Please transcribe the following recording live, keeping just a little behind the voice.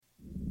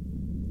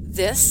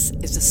This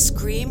is a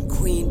Scream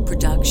Queen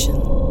production.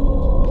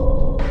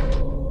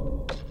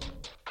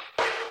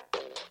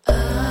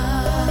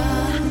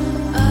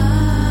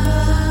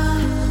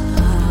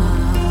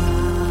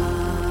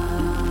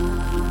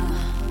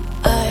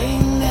 I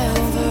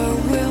never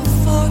will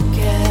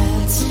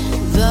forget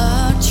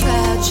the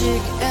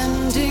tragic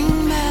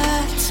ending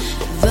met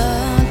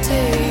the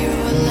day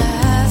your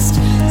last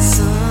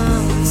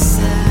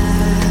sunset.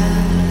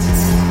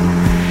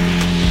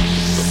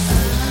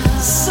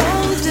 So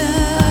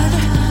dead,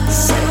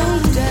 so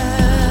dead.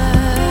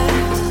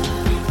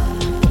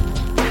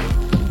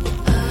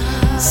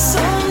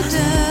 So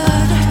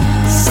dead,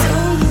 so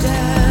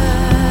dead.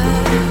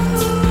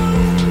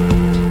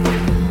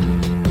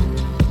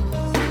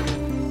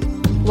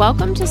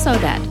 Welcome to So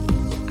Dead.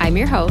 I'm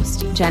your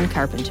host, Jen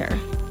Carpenter.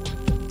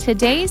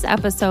 Today's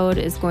episode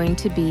is going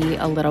to be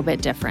a little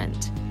bit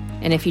different.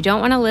 And if you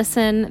don't want to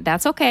listen,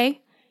 that's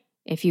okay.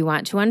 If you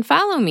want to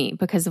unfollow me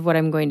because of what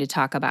I'm going to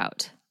talk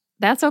about,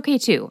 that's okay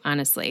too,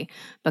 honestly.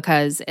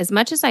 Because as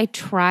much as I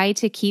try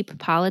to keep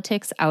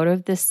politics out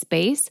of this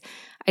space,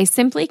 I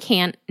simply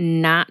can't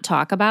not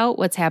talk about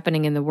what's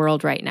happening in the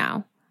world right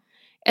now.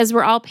 As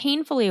we're all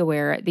painfully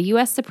aware, the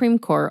U.S. Supreme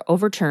Court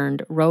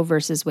overturned Roe v.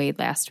 Wade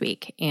last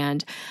week,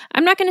 and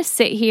I'm not going to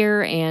sit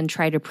here and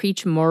try to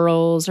preach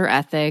morals or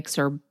ethics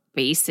or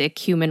basic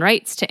human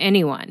rights to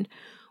anyone.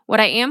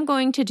 What I am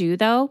going to do,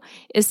 though,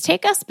 is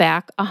take us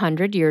back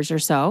 100 years or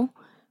so,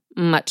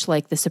 much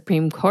like the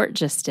Supreme Court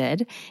just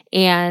did,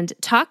 and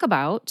talk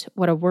about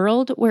what a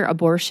world where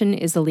abortion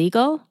is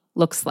illegal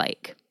looks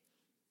like.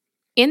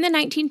 In the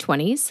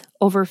 1920s,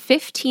 over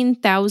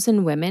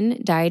 15,000 women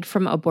died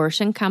from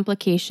abortion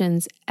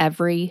complications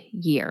every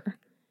year.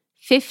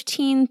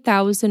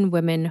 15,000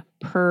 women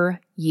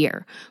per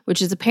year,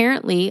 which is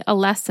apparently a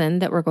lesson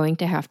that we're going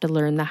to have to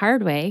learn the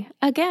hard way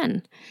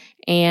again.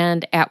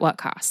 And at what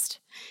cost?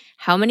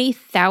 How many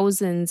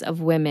thousands of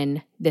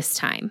women this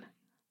time?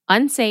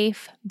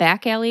 Unsafe,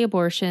 back alley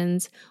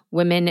abortions,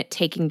 women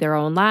taking their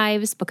own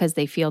lives because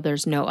they feel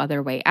there's no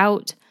other way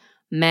out,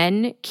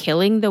 men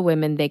killing the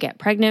women they get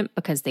pregnant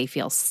because they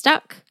feel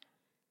stuck.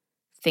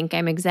 Think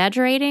I'm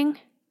exaggerating?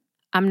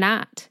 I'm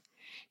not.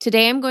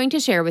 Today I'm going to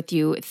share with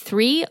you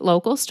 3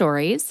 local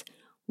stories.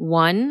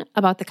 One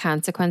about the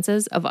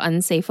consequences of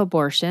unsafe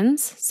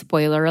abortions.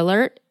 Spoiler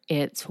alert,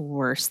 it's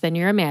worse than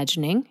you're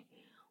imagining.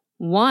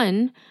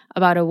 One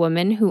about a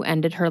woman who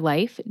ended her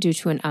life due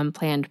to an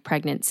unplanned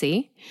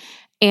pregnancy.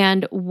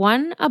 And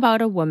one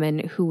about a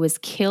woman who was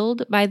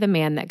killed by the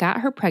man that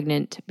got her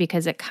pregnant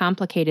because it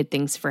complicated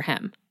things for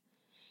him.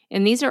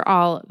 And these are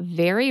all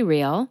very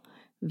real,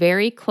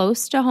 very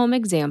close to home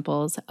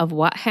examples of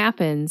what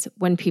happens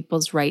when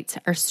people's rights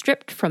are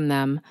stripped from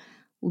them,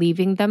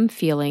 leaving them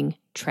feeling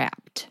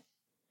trapped.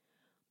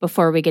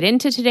 Before we get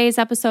into today's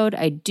episode,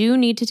 I do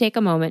need to take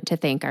a moment to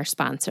thank our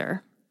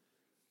sponsor.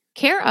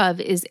 Care of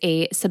is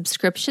a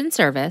subscription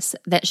service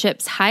that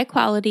ships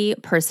high-quality,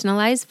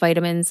 personalized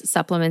vitamins,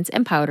 supplements,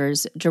 and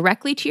powders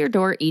directly to your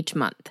door each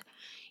month.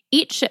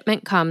 Each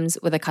shipment comes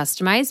with a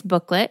customized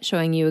booklet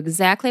showing you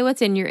exactly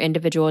what's in your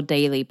individual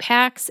daily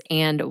packs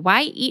and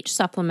why each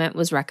supplement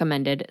was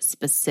recommended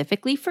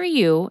specifically for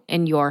you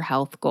and your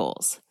health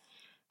goals.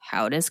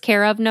 How does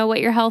Care of know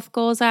what your health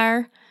goals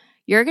are?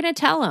 You're going to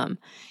tell them.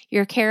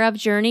 Your Care of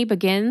journey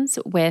begins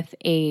with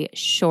a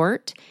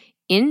short,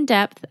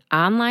 in-depth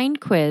online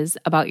quiz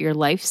about your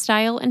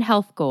lifestyle and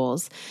health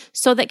goals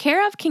so that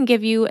Care of can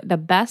give you the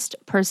best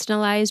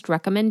personalized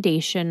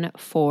recommendation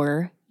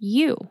for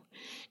you.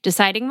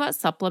 Deciding what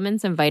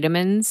supplements and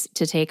vitamins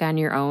to take on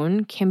your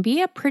own can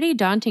be a pretty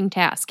daunting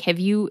task. Have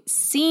you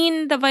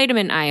seen the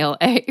vitamin aisle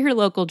at your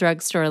local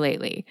drugstore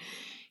lately?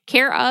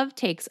 Care of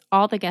takes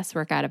all the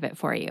guesswork out of it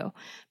for you.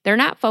 They're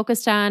not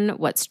focused on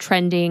what's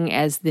trending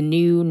as the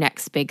new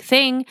next big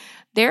thing.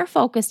 They're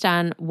focused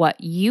on what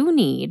you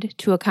need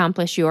to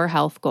accomplish your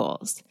health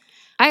goals.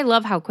 I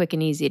love how quick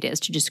and easy it is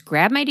to just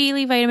grab my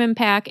daily vitamin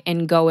pack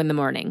and go in the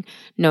morning.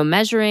 No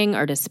measuring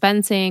or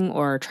dispensing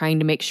or trying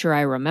to make sure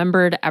I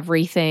remembered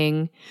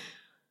everything.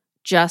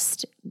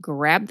 Just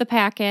grab the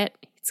packet.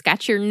 It's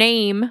got your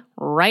name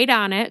right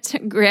on it.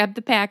 Grab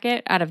the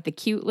packet out of the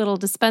cute little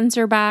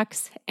dispenser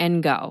box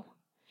and go.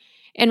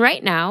 And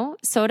right now,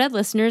 So Dead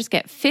listeners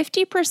get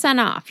 50%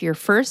 off your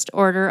first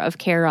order of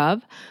Care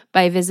of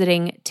by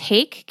visiting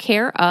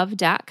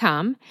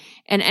takecareof.com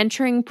and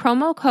entering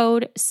promo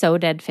code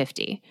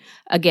SODEAD50.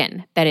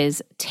 Again, that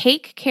is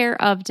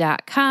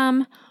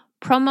takecareof.com,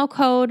 promo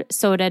code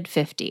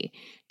SODEAD50.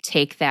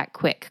 Take that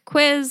quick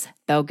quiz.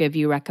 They'll give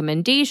you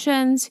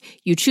recommendations.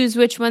 You choose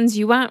which ones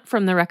you want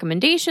from the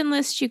recommendation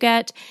list you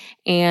get,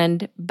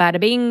 and bada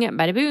bing,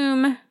 bada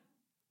boom,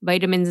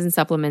 vitamins and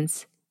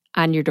supplements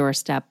on your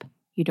doorstep.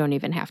 You don't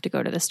even have to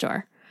go to the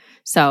store.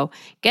 So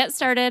get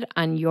started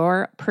on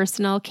your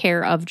personal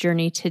Care of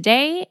journey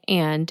today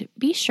and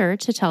be sure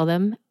to tell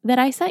them that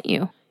I sent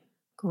you.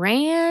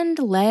 Grand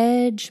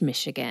Ledge,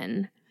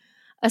 Michigan.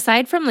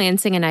 Aside from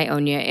Lansing and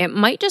Ionia, it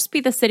might just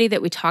be the city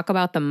that we talk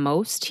about the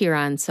most here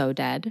on So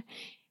Dead.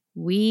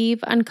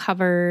 we've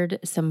uncovered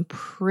some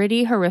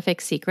pretty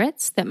horrific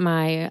secrets that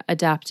my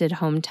adopted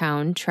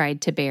hometown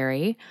tried to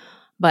bury,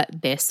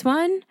 but this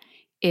one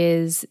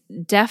is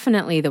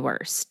definitely the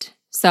worst.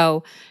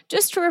 So,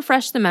 just to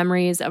refresh the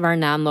memories of our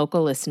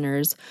non-local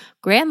listeners,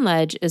 Grand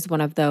Ledge is one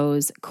of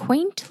those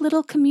quaint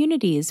little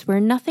communities where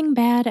nothing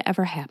bad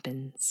ever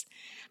happens.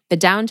 The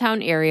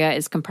downtown area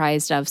is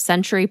comprised of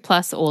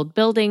century-plus old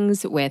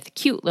buildings with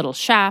cute little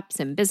shops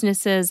and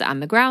businesses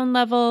on the ground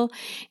level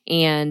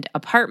and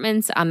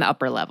apartments on the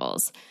upper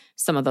levels.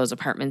 Some of those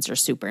apartments are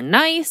super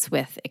nice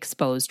with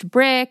exposed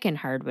brick and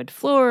hardwood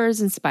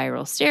floors and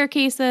spiral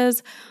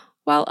staircases,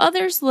 while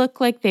others look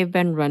like they've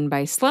been run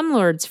by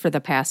slumlords for the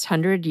past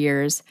 100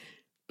 years,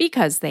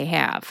 because they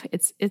have.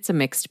 It's a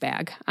mixed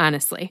bag,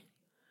 honestly.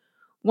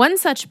 One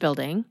such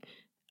building,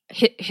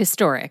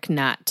 historic,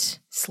 not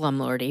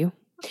slumlordy,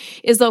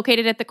 is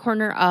located at the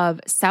corner of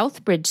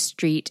South Bridge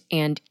Street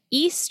and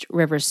East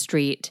River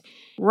Street,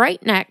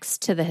 right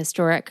next to the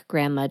historic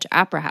Grand Ledge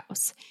Opera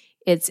House.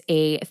 It's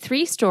a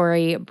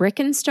 3-story brick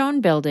and stone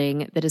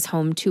building that is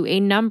home to a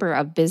number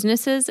of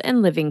businesses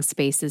and living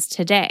spaces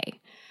today.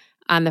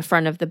 On the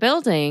front of the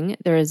building,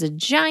 there is a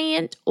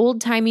giant,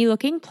 old-timey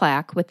looking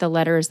plaque with the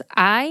letters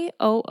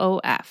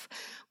IOOF,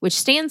 which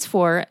stands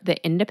for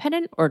the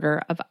Independent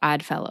Order of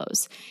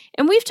Oddfellows.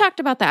 And we've talked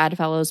about the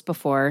Oddfellows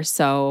before,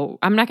 so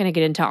I'm not going to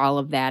get into all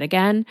of that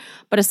again.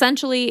 But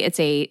essentially, it's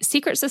a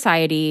secret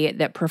society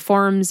that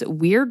performs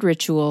weird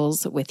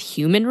rituals with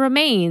human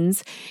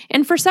remains,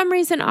 and for some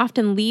reason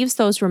often leaves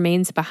those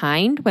remains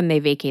behind when they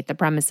vacate the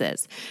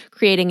premises,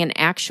 creating an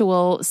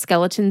actual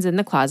skeletons in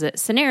the closet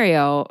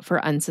scenario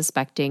for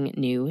unsuspecting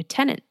new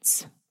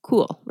tenants.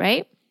 Cool,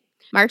 right?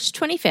 March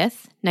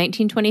 25th,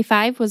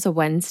 1925 was a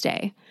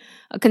Wednesday.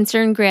 A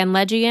concerned Grand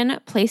Ledgian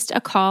placed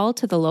a call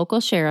to the local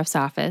sheriff's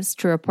office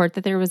to report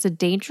that there was a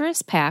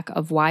dangerous pack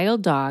of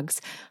wild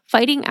dogs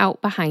fighting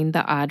out behind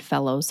the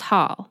Oddfellows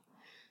Hall.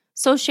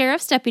 So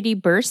Sheriff's Deputy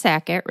Burr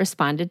Sackett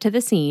responded to the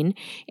scene,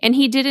 and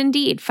he did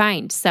indeed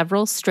find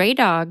several stray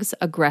dogs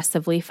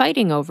aggressively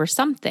fighting over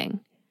something.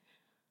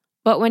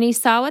 But when he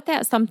saw what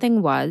that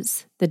something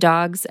was, the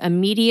dogs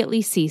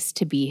immediately ceased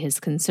to be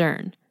his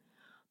concern,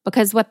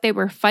 because what they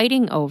were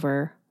fighting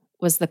over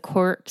was the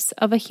corpse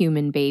of a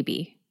human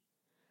baby.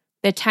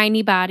 The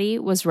tiny body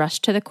was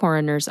rushed to the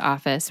coroner's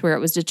office, where it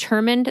was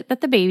determined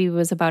that the baby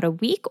was about a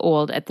week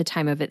old at the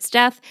time of its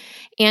death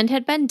and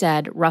had been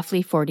dead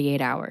roughly 48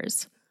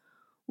 hours.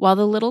 While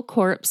the little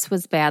corpse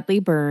was badly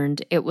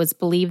burned, it was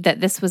believed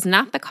that this was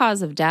not the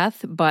cause of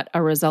death, but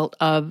a result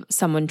of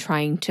someone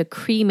trying to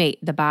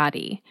cremate the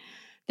body.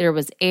 There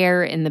was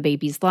air in the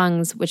baby's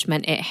lungs, which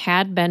meant it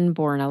had been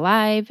born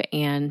alive,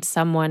 and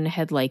someone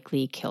had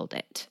likely killed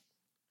it.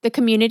 The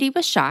community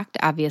was shocked,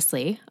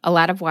 obviously. A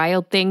lot of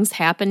wild things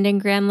happened in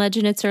Grand Ledge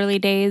in its early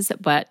days,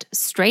 but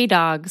stray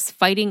dogs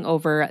fighting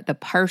over the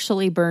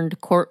partially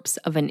burned corpse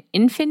of an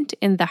infant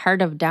in the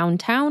heart of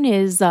downtown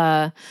is,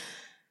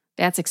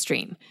 that's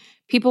extreme.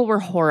 People were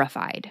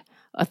horrified.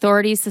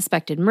 Authorities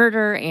suspected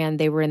murder, and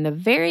they were in the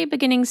very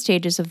beginning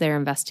stages of their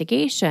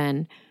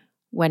investigation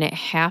when it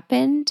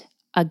happened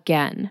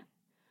again.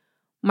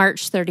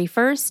 March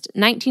 31st,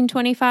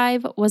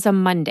 1925 was a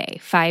Monday,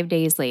 5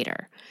 days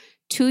later.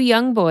 2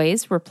 young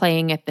boys were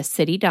playing at the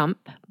city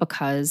dump,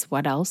 because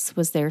what else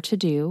was there to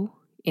do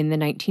in the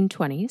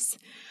 1920s,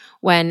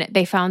 when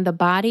they found the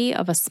body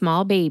of a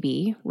small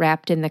baby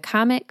wrapped in the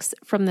comics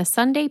from the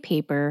Sunday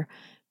paper,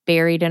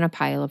 buried in a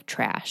pile of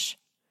trash.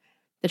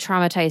 The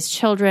traumatized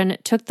children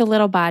took the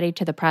little body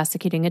to the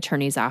prosecuting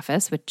attorney's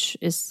office,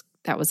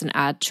 that was an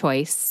odd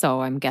choice,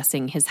 so I'm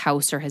guessing his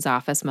house or his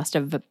office must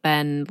have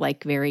been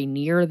very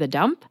near the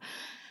dump.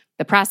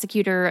 The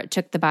prosecutor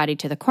took the body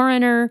to the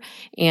coroner,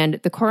 and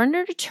the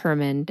coroner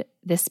determined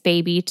this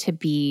baby to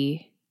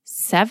be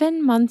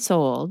 7 months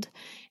old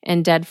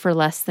and dead for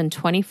less than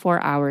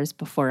 24 hours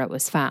before it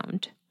was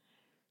found.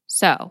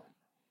 So,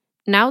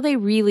 now they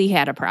really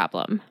had a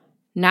problem.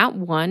 Not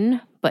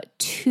 1, but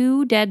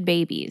 2 dead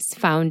babies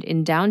found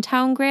in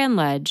downtown Grand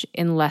Ledge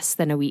in less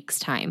than a week's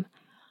time.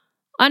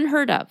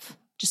 Unheard of,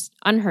 just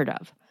unheard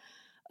of.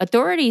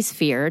 Authorities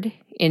feared,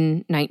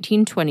 in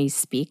 1920s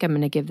speak, I'm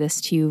going to give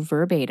this to you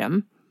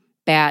verbatim,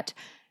 that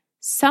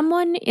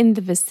someone in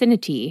the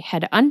vicinity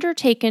had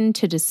undertaken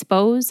to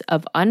dispose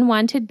of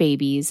unwanted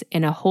babies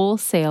in a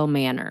wholesale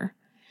manner,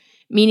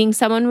 meaning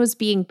someone was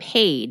being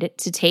paid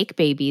to take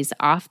babies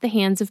off the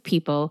hands of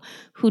people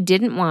who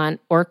didn't want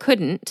or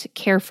couldn't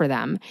care for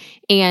them,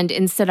 and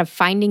instead of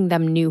finding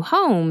them new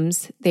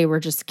homes, they were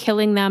just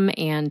killing them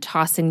and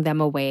tossing them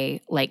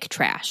away like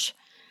trash.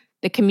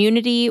 The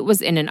community was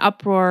in an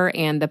uproar,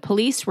 and the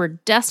police were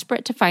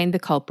desperate to find the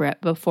culprit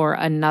before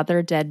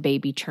another dead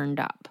baby turned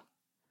up.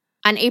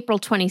 On April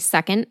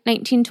 22nd,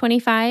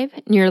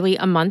 1925, nearly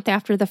a month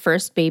after the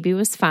first baby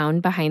was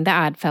found behind the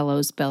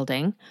Oddfellows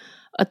building,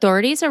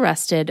 authorities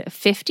arrested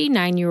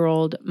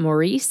 59-year-old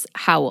Maurice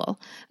Howell,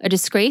 a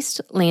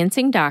disgraced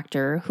Lansing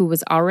doctor who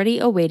was already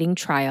awaiting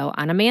trial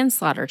on a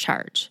manslaughter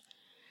charge.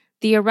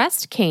 The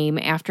arrest came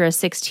after a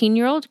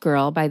 16-year-old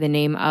girl by the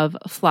name of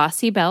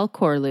Flossie Bell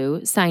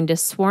Corlew signed a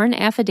sworn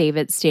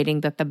affidavit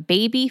stating that the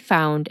baby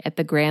found at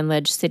the Grand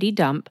Ledge City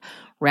dump,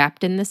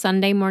 wrapped in the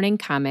Sunday Morning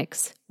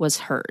Comics, was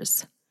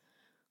hers.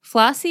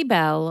 Flossie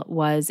Bell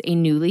was a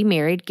newly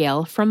married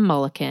gal from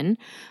Mulliken,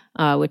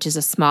 which is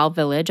a small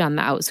village on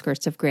the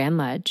outskirts of Grand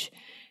Ledge.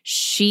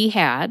 She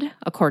had,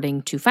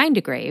 according to Find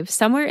a Grave,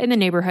 somewhere in the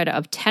neighborhood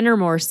of 10 or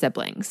more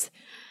siblings.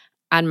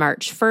 On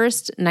March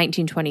 1st,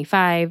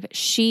 1925,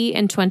 she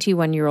and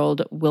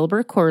 21-year-old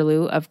Wilbur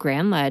Corlew of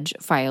Grand Ledge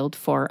filed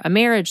for a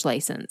marriage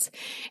license,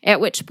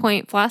 at which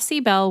point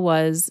Flossie Bell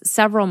was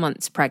several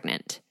months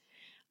pregnant.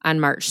 On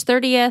March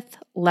 30th,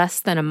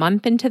 less than a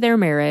month into their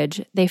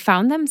marriage, they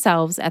found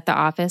themselves at the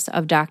office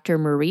of Dr.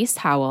 Maurice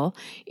Howell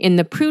in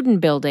the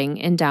Pruden Building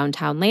in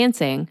downtown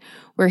Lansing,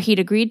 where he'd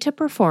agreed to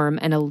perform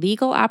an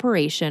illegal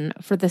operation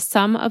for the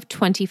sum of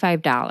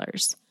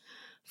 $25.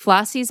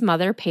 Flossie's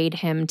mother paid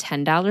him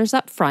 $10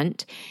 up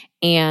front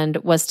and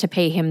was to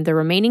pay him the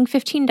remaining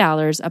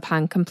 $15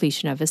 upon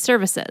completion of his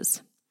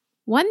services.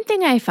 One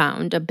thing I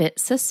found a bit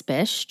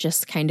suspicious,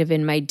 just kind of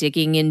in my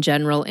digging in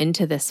general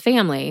into this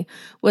family,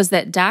 was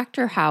that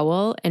Dr.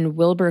 Howell and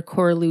Wilbur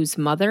Corlew's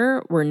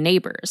mother were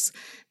neighbors.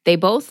 They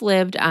both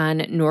lived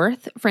on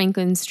North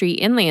Franklin Street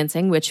in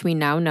Lansing, which we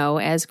now know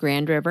as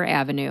Grand River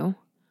Avenue.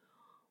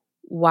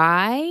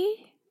 Why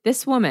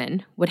this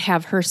woman would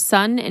have her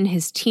son and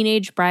his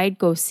teenage bride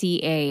go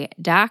see a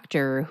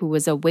doctor who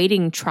was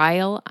awaiting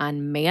trial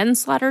on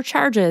manslaughter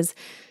charges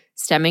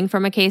stemming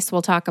from a case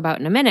we'll talk about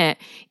in a minute,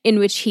 in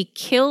which he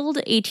killed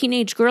a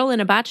teenage girl in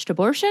a botched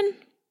abortion?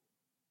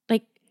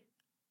 Like,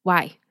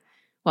 why?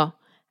 Well,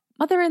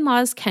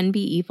 mother-in-laws can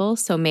be evil,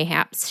 so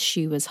mayhaps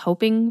she was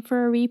hoping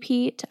for a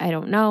repeat. I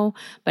don't know.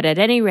 But at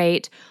any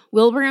rate,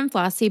 Wilbur and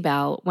Flossie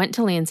Bell went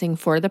to Lansing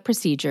for the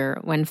procedure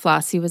when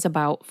Flossie was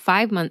about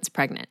 5 months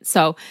pregnant.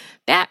 So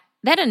that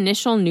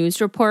initial news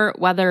report,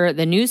 whether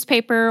the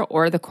newspaper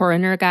or the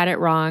coroner got it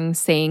wrong,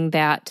 saying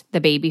that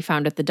the baby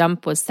found at the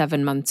dump was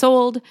 7 months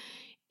old,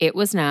 it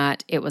was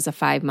not. It was a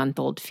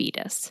 5-month-old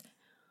fetus.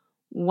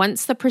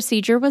 Once the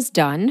procedure was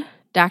done,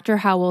 Dr.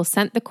 Howell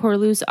sent the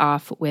Corlews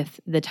off with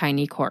the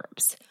tiny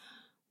corpse.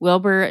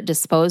 Wilbur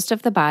disposed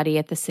of the body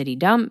at the city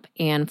dump,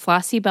 and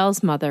Flossie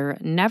Bell's mother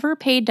never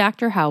paid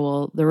Dr.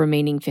 Howell the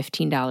remaining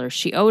 $15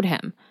 she owed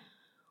him.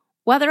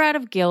 Whether out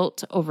of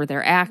guilt over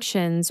their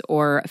actions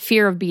or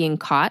fear of being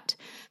caught,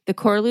 the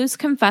Corlews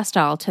confessed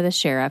all to the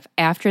sheriff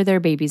after their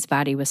baby's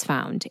body was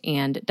found,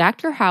 and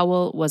Dr.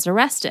 Howell was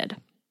arrested.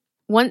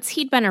 Once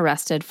he'd been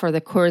arrested for the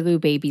Corlew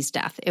baby's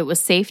death, it was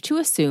safe to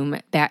assume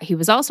that he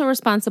was also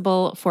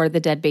responsible for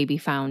the dead baby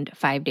found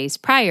 5 days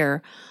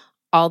prior,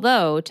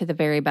 although, to the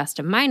very best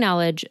of my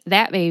knowledge,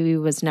 that baby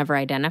was never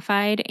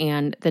identified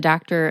and the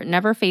doctor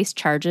never faced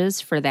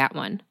charges for that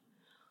one.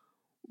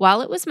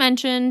 While it was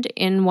mentioned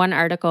in one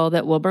article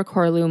that Wilbur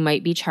Corlew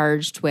might be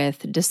charged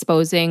with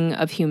disposing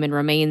of human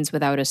remains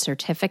without a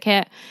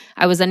certificate,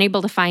 I was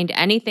unable to find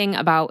anything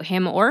about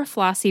him or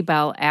Flossie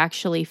Bell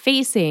actually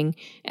facing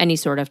any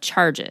sort of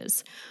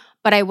charges.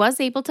 But I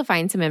was able to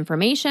find some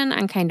information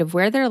on kind of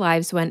where their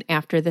lives went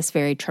after this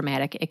very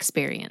traumatic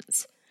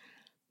experience.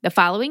 The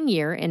following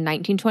year, in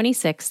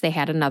 1926, they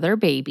had another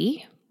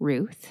baby,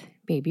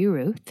 baby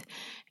Ruth.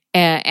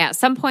 At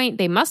some point,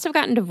 they must have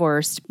gotten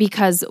divorced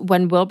because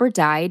when Wilbur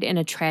died in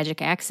a tragic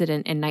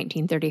accident in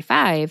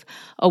 1935,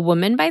 a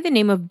woman by the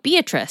name of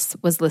Beatrice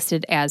was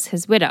listed as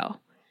his widow.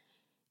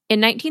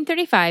 In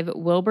 1935,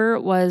 Wilbur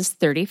was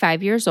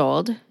 35 years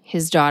old.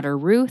 His daughter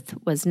Ruth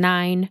was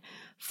 9.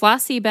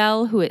 Flossie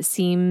Bell, who it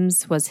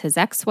seems was his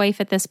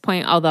ex-wife at this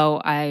point, although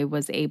I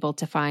was able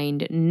to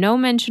find no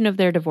mention of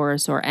their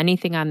divorce or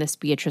anything on this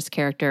Beatrice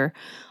character,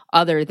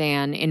 other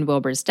than in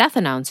Wilbur's death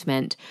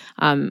announcement,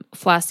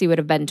 Flossie would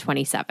have been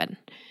 27.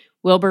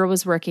 Wilbur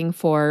was working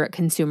for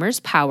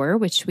Consumers Power,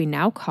 which we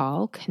now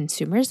call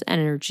Consumers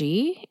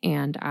Energy,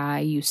 and I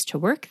used to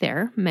work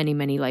there many,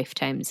 many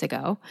lifetimes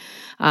ago.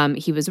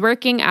 He was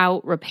working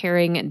out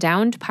repairing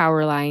downed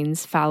power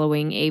lines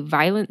following a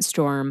violent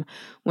storm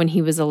when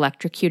he was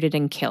electrocuted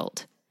and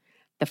killed.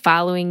 The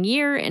following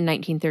year, in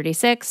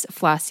 1936,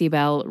 Flossie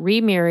Bell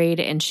remarried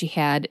and she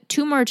had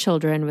 2 more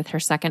children with her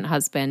second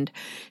husband.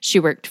 She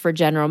worked for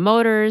General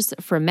Motors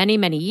for many,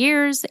 many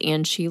years,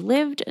 and she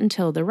lived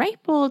until the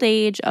ripe old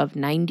age of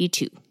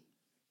 92.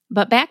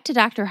 But back to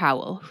Dr.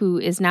 Howell, who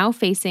is now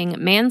facing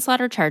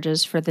manslaughter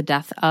charges for the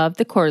death of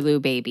the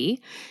Corlew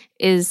baby,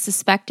 is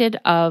suspected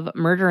of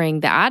murdering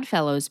the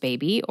Oddfellows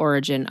baby,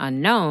 origin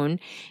unknown,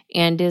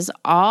 and is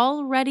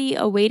already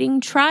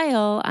awaiting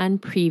trial on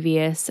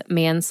previous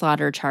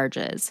manslaughter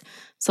charges.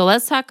 So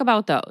let's talk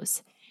about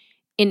those.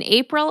 In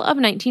April of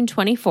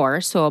 1924,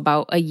 so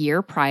about a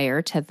year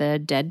prior to the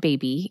dead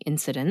baby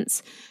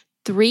incidents,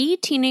 3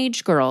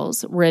 teenage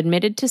girls were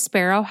admitted to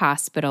Sparrow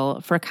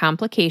Hospital for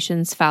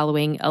complications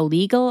following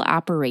illegal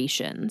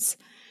operations.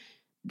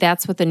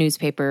 That's what the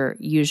newspaper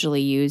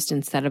usually used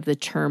instead of the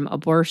term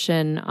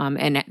abortion,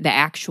 and the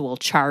actual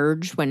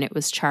charge when it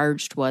was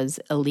charged was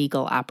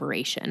illegal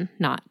operation,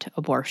 not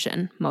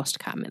abortion, most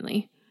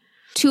commonly.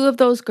 2 of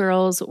those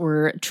girls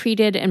were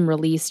treated and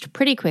released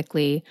pretty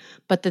quickly,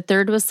 but the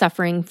third was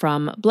suffering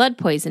from blood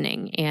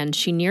poisoning, and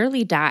she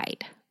nearly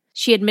died.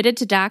 She admitted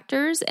to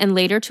doctors and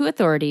later to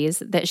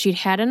authorities that she'd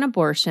had an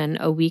abortion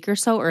a week or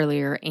so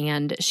earlier,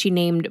 and she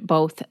named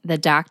both the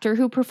doctor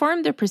who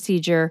performed the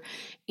procedure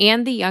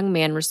and the young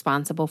man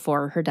responsible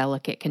for her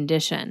delicate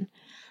condition.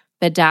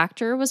 The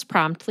doctor was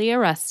promptly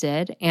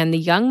arrested, and the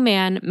young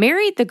man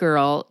married the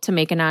girl to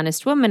make an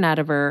honest woman out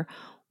of her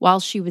while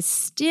she was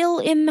still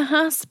in the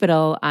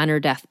hospital on her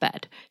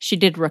deathbed. She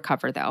did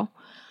recover, though.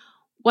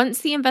 Once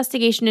the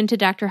investigation into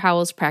Dr.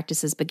 Howell's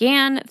practices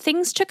began,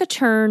 things took a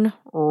turn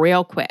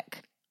real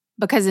quick.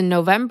 Because in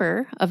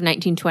November of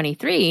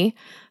 1923,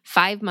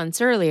 5 months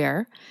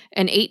earlier,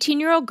 an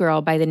 18-year-old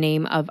girl by the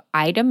name of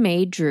Ida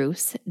Mae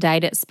Druce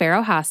died at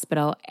Sparrow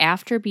Hospital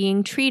after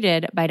being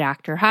treated by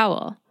Dr.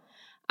 Howell.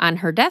 On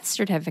her death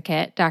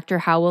certificate, Dr.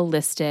 Howell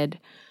listed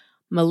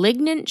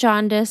malignant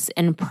jaundice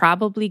and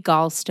probably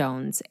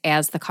gallstones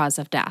as the cause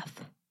of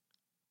death.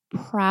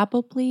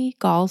 Probably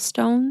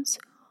gallstones?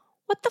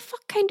 What the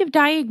fuck kind of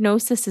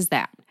diagnosis is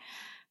that?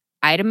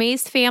 Ida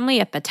Mae's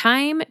family at the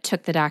time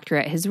took the doctor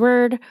at his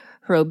word.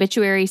 Her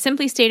obituary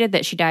simply stated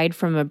that she died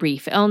from a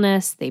brief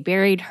illness. They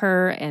buried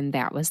her, and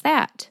that was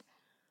that.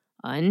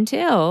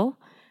 Until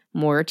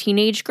more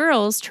teenage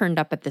girls turned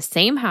up at the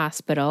same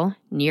hospital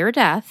near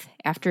death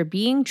after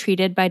being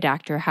treated by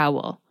Dr.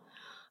 Howell.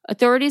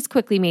 Authorities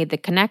quickly made the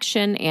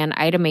connection, and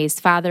Ida Mae's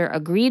father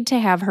agreed to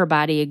have her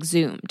body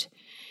exhumed.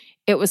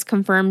 It was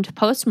confirmed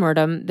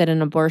post-mortem that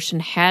an abortion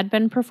had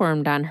been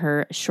performed on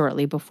her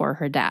shortly before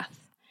her death.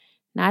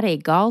 Not a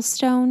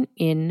gallstone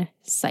in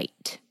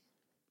sight.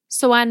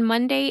 So on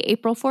Monday,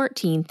 April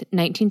 14th,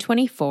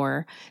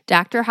 1924,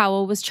 Dr.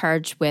 Howell was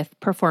charged with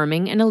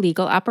performing an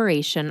illegal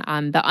operation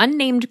on the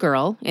unnamed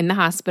girl in the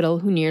hospital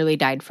who nearly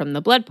died from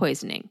the blood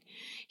poisoning.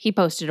 He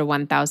posted a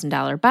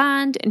 $1,000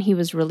 bond, and he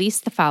was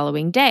released the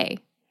following day.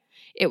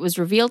 It was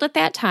revealed at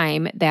that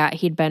time that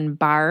he'd been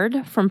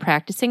barred from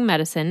practicing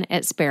medicine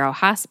at Sparrow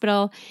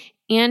Hospital,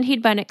 and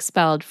he'd been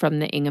expelled from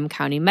the Ingham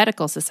County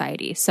Medical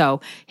Society. So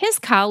his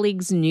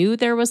colleagues knew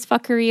there was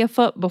fuckery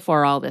afoot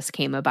before all this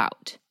came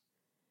about.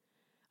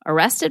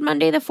 Arrested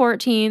Monday the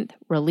 14th,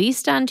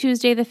 released on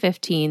Tuesday the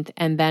 15th,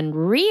 and then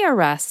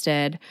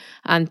rearrested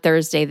on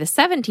Thursday the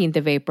 17th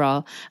of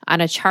April on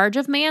a charge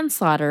of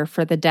manslaughter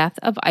for the death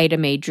of Ida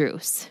Mae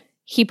Druce.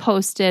 He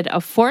posted a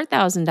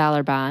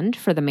 $4,000 bond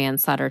for the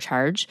manslaughter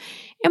charge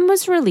and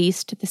was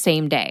released the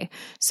same day.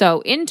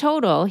 So in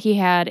total, he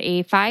had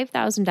a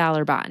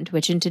 $5,000 bond,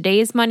 which in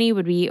today's money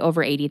would be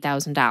over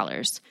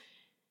 $80,000.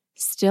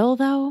 Still,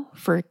 though,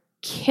 for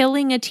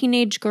killing a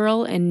teenage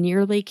girl and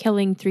nearly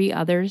killing 3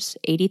 others,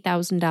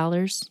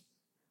 $80,000?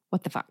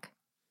 What the fuck?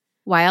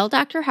 While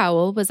Dr.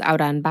 Howell was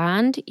out on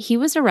bond, he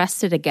was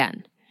arrested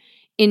again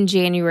in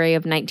January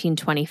of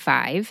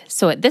 1925.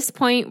 So at this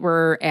point,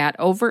 we're at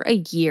over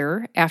a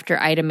year after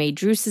Ida Mae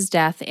Druce's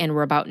death, and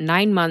we're about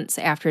 9 months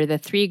after the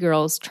 3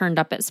 girls turned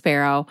up at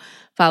Sparrow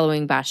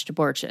following botched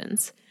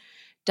abortions.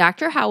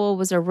 Dr. Howell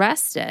was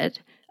arrested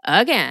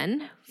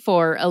again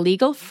for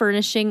illegal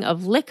furnishing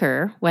of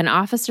liquor when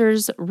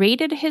officers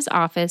raided his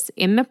office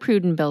in the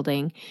Pruden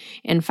building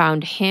and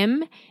found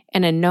him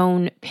and a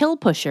known pill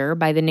pusher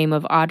by the name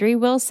of Audrey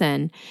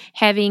Wilson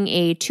having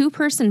a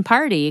 2-person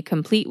party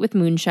complete with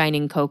moonshine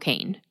and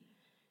cocaine.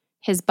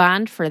 His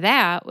bond for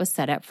that was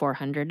set at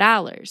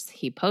 $400.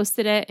 He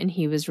posted it and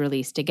he was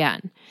released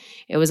again.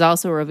 It was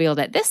also revealed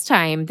at this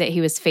time that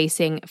he was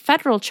facing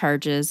federal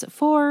charges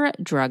for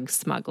drug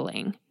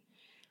smuggling.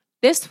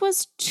 This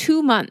was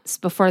 2 months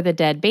before the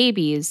dead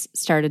babies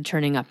started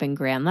turning up in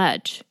Grand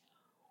Ledge.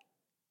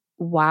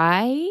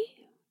 Why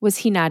was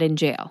he not in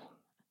jail?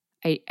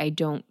 I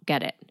don't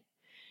get it.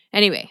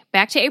 Anyway,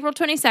 back to April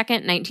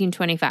 22nd,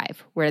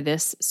 1925, where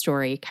this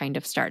story kind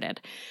of started.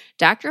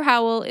 Dr.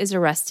 Howell is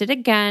arrested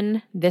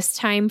again, this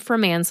time for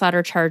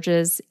manslaughter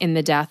charges in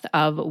the death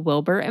of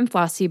Wilbur and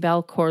Flossie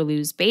Bell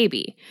Corlew's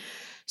baby.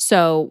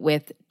 So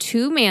with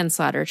 2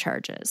 manslaughter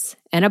charges,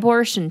 an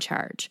abortion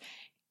charge,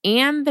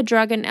 and the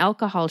drug and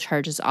alcohol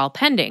charges all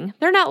pending,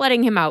 they're not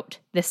letting him out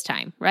this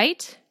time,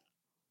 right?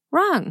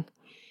 Wrong.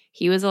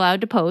 He was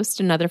allowed to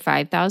post another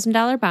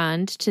 $5,000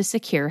 bond to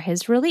secure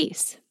his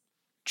release.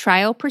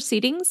 Trial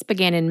proceedings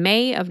began in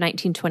May of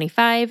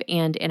 1925,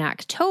 and in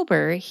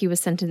October, he was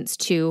sentenced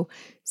to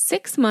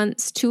 6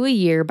 months to a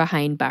year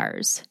behind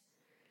bars.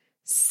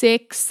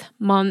 6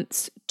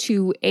 months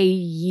to a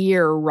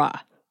year.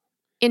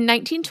 In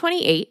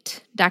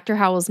 1928, Dr.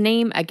 Howell's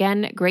name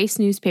again graced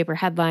newspaper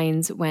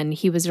headlines when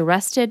he was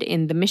arrested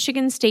in the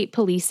Michigan State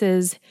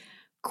Police's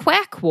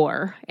Quack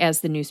War, as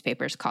the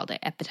newspapers called it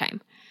at the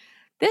time.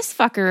 This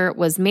fucker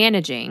was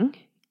managing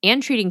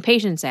and treating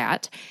patients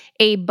at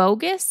a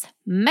bogus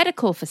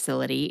medical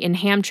facility in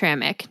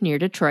Hamtramck near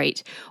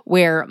Detroit,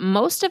 where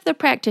most of the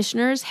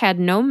practitioners had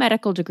no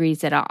medical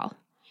degrees at all.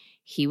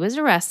 He was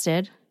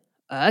arrested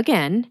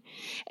again,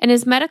 and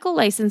his medical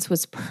license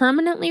was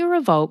permanently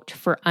revoked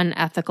for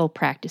unethical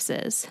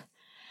practices.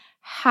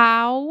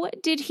 How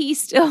did he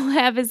still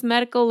have his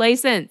medical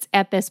license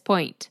at this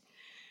point?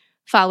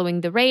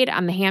 Following the raid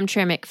on the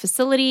Hamtramck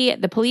facility,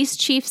 the police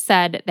chief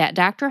said that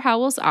Dr.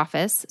 Howell's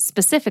office,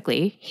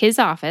 specifically his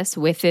office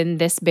within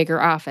this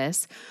bigger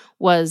office,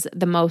 was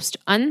the most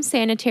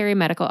unsanitary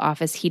medical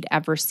office he'd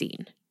ever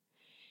seen.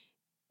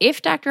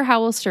 If Dr.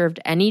 Howell served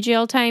any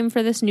jail time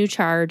for this new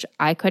charge,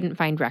 I couldn't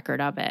find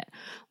record of it.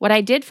 What I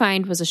did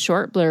find was a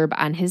short blurb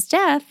on his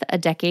death a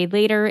decade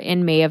later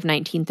in May of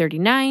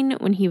 1939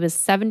 when he was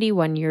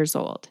 71 years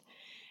old.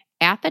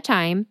 At the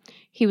time,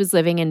 he was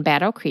living in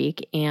Battle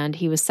Creek and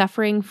he was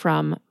suffering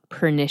from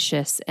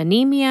pernicious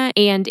anemia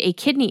and a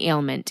kidney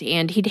ailment,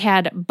 and he'd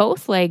had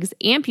both legs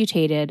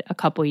amputated a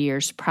couple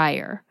years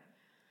prior.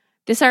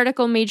 This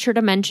article made sure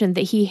to mention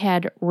that he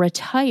had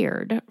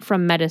retired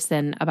from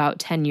medicine about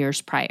 10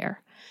 years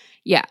prior.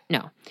 Yeah,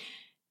 no.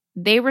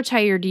 They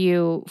retired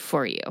you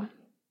for you.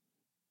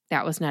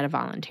 That was not a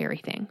voluntary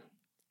thing.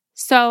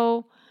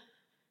 So,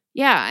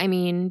 yeah, I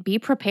mean, be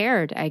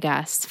prepared, I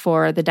guess,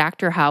 for the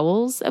Dr.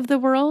 Howells of the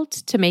world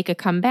to make a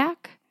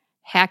comeback,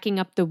 hacking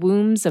up the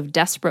wombs of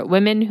desperate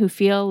women who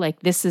feel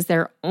like this is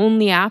their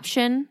only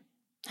option.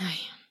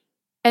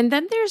 And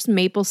then there's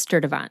Mabel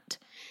Sturtevant.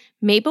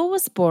 Mabel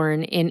was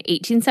born in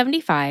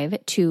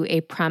 1875 to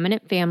a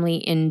prominent family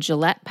in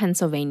Gillette,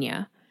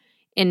 Pennsylvania.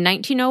 In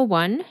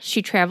 1901,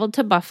 she traveled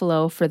to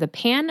Buffalo for the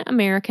Pan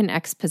American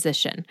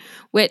Exposition,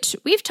 which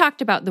we've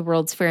talked about the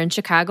World's Fair in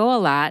Chicago a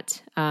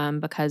lot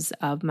because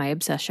of my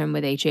obsession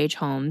with H.H.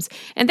 Holmes.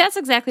 And that's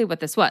exactly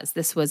what this was.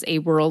 This was a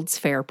World's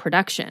Fair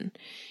production.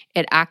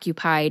 It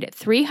occupied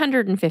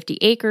 350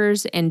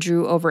 acres and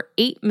drew over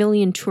 8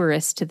 million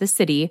tourists to the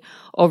city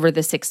over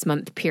the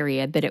 6-month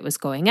period that it was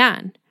going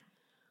on.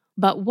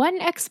 But one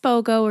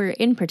expo goer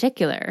in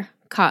particular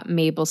caught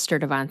Mabel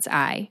Sturtevant's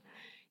eye.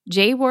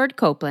 J. Ward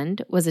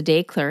Copeland was a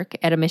day clerk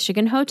at a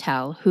Michigan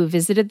hotel who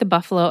visited the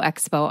Buffalo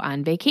Expo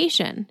on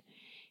vacation.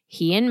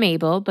 He and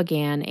Mabel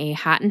began a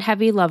hot and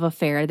heavy love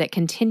affair that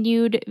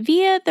continued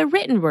via the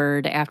written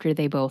word after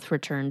they both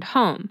returned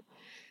home.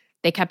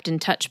 They kept in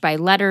touch by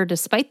letter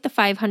despite the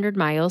 500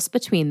 miles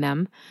between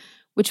them,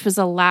 which was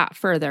a lot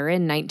further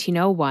in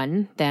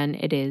 1901 than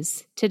it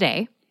is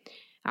today,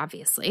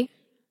 obviously.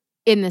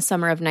 In the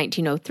summer of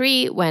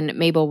 1903, when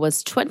Mabel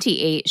was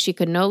 28, she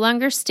could no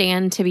longer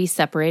stand to be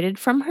separated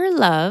from her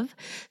love,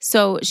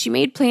 so she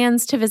made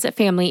plans to visit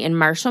family in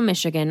Marshall,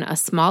 Michigan, a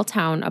small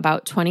town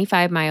about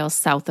 25 miles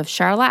south of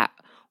Charlotte,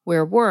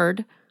 where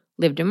Ward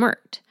lived and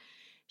worked.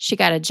 She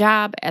got a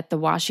job at the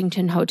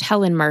Washington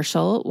Hotel in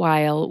Marshall,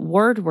 while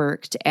Ward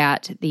worked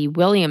at the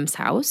Williams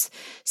House,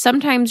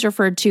 sometimes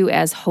referred to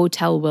as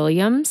Hotel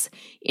Williams,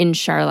 in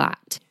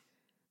Charlotte.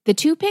 The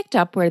two picked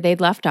up where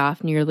they'd left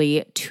off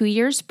nearly 2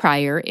 years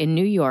prior in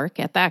New York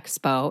at the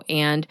expo,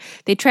 and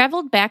they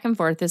traveled back and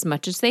forth as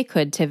much as they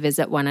could to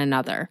visit one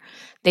another.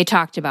 They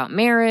talked about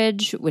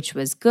marriage, which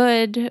was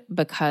good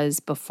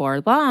because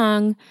before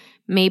long,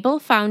 Mabel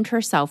found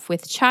herself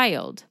with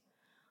child.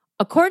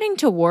 According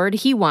to Ward,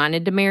 he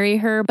wanted to marry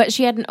her, but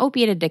she had an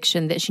opiate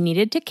addiction that she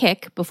needed to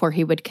kick before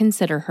he would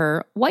consider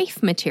her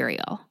wife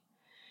material.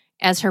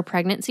 As her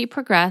pregnancy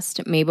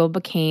progressed, Mabel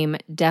became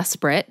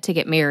desperate to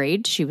get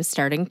married. She was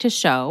starting to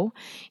show.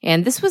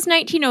 And this was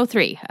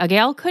 1903. A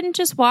gal couldn't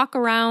just walk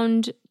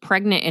around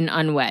pregnant and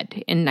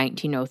unwed in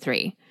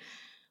 1903.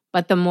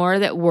 But the more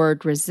that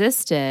Ward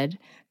resisted,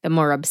 the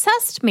more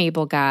obsessed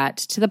Mabel got,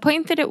 to the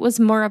point that it was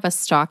more of a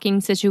stalking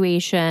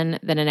situation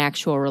than an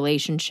actual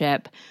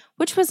relationship,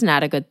 which was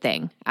not a good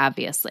thing,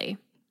 obviously.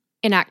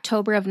 In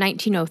October of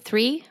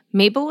 1903,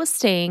 Mabel was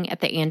staying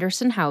at the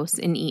Anderson House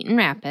in Eaton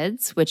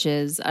Rapids, which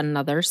is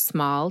another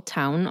small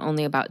town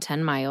only about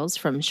 10 miles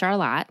from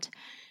Charlotte.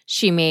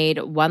 She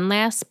made one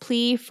last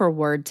plea for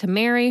Ward to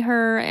marry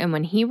her, and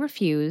when he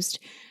refused,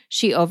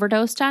 she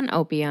overdosed on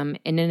opium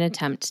in an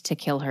attempt to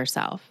kill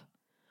herself.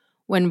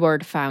 When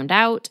Ward found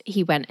out,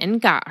 he went and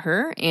got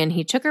her, and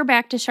he took her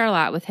back to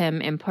Charlotte with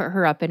him and put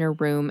her up in her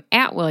room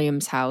at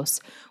Williams House,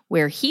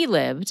 where he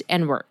lived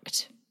and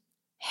worked.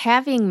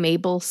 Having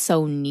Mabel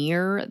so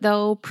near,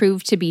 though,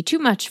 proved to be too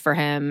much for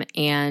him,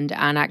 and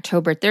on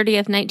October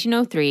 30th,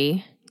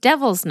 1903,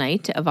 Devil's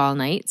Night of all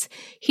nights,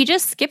 he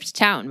just skipped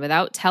town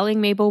without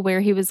telling Mabel where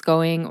he was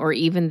going or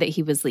even that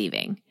he was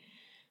leaving.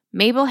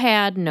 Mabel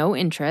had no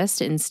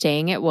interest in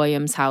staying at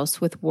Williams' house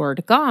with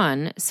Ward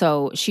gone,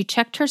 so she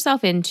checked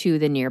herself into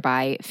the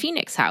nearby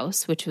Phoenix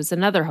House, which was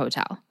another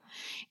hotel.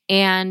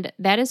 And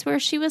that is where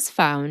she was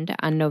found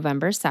on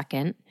November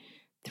 2nd,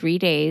 3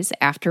 days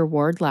after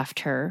Ward left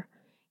her,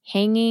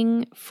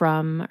 hanging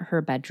from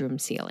her bedroom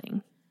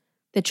ceiling.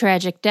 The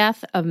tragic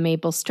death of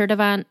Mabel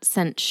Sturtevant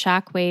sent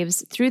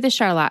shockwaves through the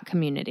Charlotte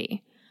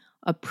community.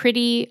 A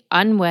pretty,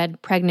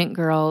 unwed, pregnant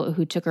girl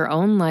who took her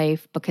own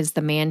life because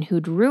the man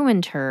who'd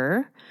ruined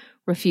her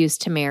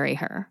refused to marry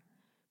her.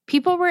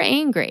 People were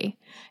angry,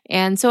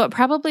 and so it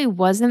probably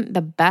wasn't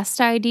the best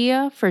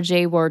idea for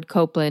J. Ward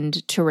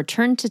Copeland to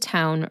return to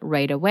town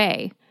right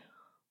away.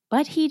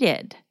 But he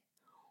did.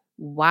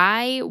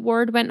 Why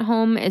Ward went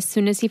home as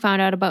soon as he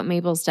found out about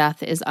Mabel's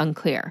death is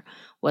unclear.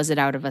 Was it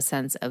out of a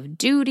sense of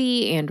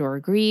duty and or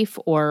grief,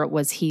 or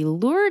was he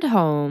lured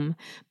home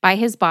by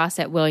his boss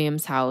at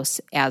Williams'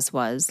 house, as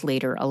was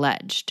later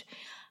alleged?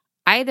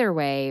 Either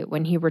way,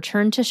 when he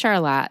returned to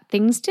Charlotte,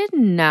 things did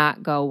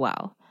not go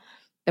well.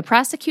 The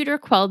prosecutor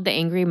quelled the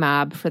angry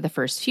mob for the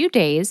first few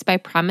days by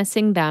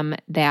promising them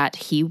that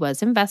he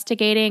was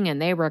investigating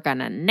and they were going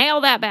to nail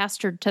that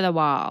bastard to the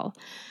wall.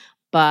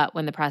 But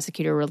when the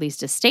prosecutor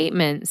released a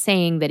statement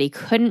saying that he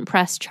couldn't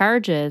press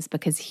charges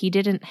because he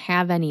didn't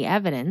have any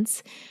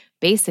evidence,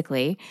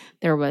 basically,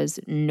 there was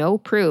no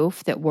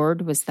proof that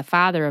Ward was the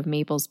father of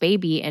Mabel's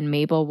baby and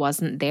Mabel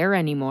wasn't there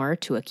anymore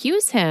to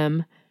accuse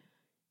him,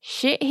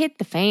 shit hit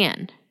the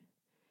fan.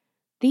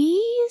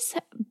 These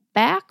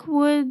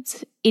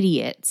backwoods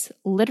idiots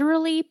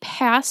literally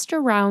passed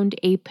around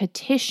a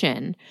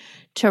petition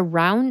to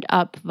round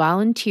up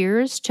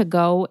volunteers to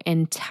go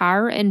and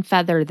tar and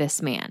feather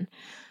this man.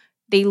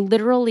 They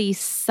literally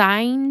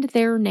signed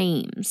their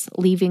names,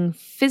 leaving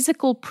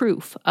physical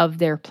proof of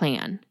their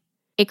plan.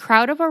 A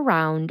crowd of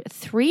around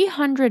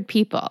 300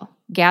 people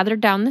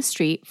gathered down the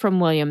street from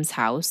Williams'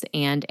 house,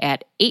 and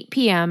at 8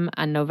 p.m.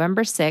 on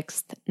November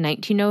 6th,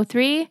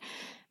 1903,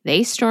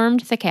 they stormed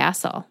the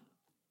castle.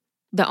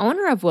 The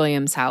owner of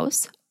Williams'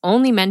 house,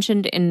 only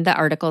mentioned in the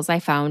articles I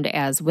found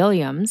as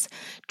Williams,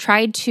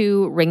 tried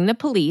to ring the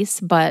police,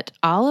 but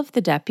all of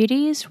the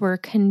deputies were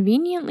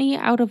conveniently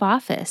out of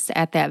office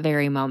at that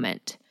very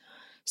moment.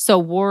 So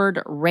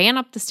Ward ran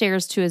up the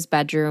stairs to his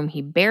bedroom,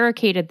 he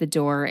barricaded the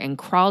door, and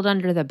crawled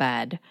under the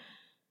bed.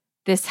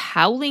 This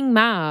howling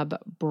mob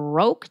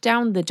broke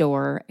down the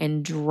door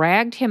and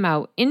dragged him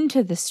out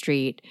into the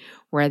street,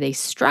 where they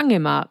strung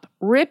him up,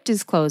 ripped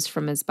his clothes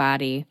from his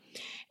body,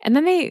 and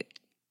then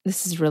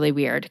this is really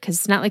weird because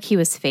it's not like he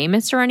was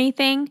famous or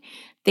anything.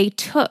 They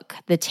took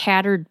the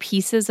tattered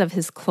pieces of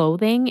his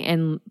clothing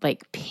and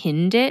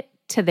pinned it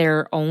to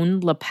their own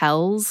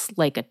lapels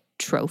like a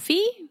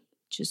trophy,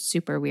 which is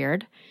super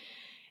weird.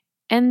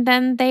 And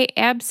then they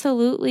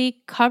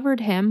absolutely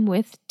covered him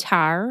with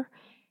tar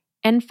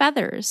and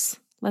feathers.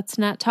 Let's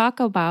not talk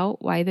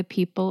about why the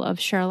people of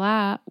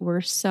Charlotte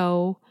were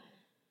so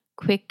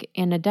quick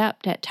and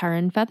adept at tar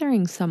and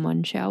feathering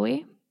someone, shall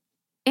we?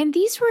 And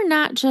these were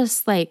not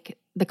just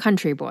the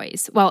country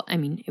boys. Well, I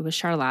mean, it was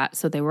Charlotte,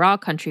 so they were all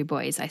country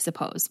boys, I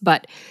suppose.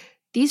 But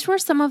these were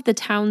some of the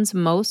town's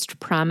most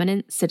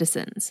prominent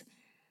citizens.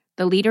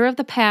 The leader of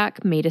the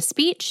pack made a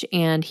speech,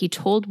 and he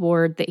told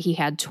Ward that he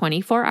had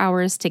 24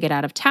 hours to get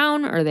out of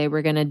town or they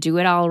were going to do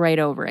it all right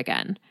over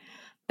again.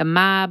 The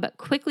mob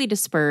quickly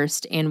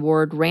dispersed, and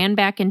Ward ran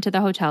back into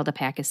the hotel to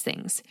pack his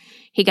things.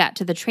 He got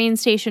to the train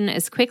station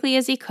as quickly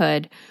as he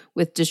could,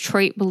 with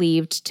Detroit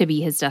believed to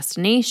be his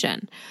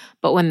destination.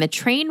 But when the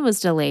train was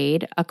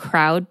delayed, a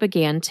crowd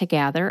began to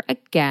gather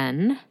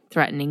again,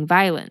 threatening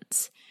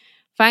violence.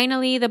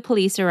 Finally, the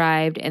police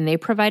arrived, and they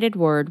provided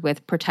Ward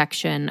with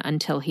protection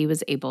until he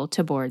was able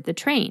to board the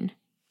train.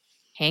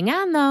 Hang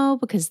on, though,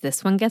 because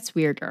this one gets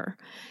weirder.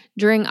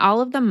 During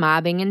all of the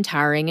mobbing and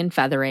tarring and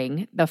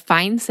feathering, the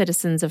fine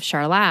citizens of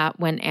Charlotte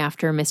went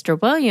after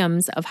Mr.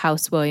 Williams of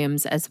House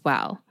Williams as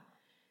well.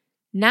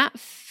 Not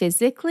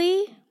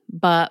physically,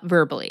 but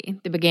verbally.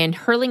 They began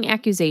hurling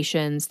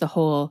accusations, the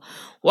whole,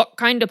 "What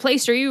kind of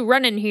place are you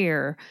running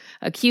here?"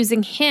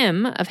 accusing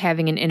him of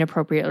having an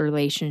inappropriate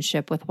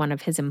relationship with one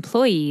of his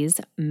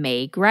employees,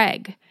 May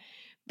Gregg.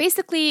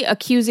 Basically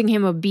accusing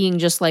him of being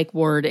just like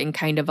Ward and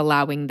kind of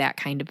allowing that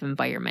kind of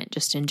environment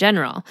just in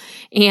general.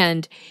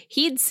 And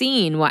he'd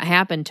seen what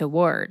happened to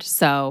Ward.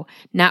 So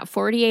not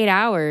 48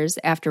 hours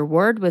after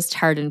Ward was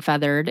tarred and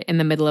feathered in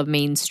the middle of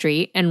Main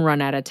Street and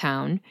run out of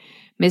town,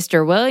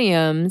 Mr.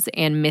 Williams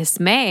and Miss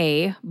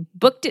May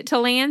booked it to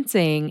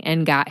Lansing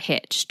and got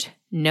hitched.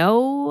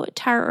 No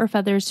tar or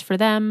feathers for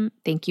them.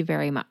 Thank you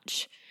very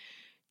much.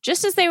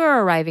 Just as they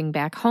were arriving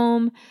back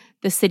home,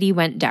 the city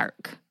went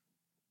dark.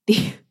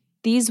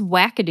 These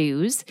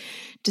wackadoos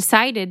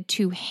decided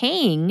to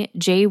hang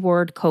J.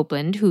 Ward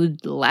Copeland, who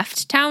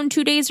left town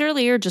 2 days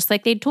earlier, just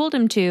like they'd told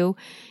him to,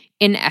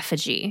 in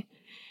effigy.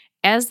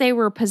 As they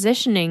were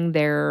positioning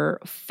their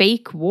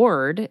fake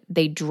ward,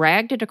 they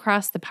dragged it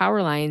across the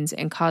power lines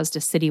and caused a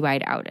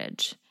citywide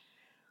outage.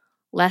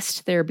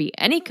 Lest there be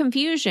any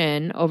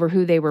confusion over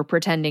who they were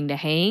pretending to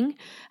hang,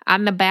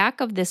 on the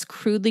back of this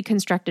crudely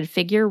constructed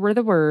figure were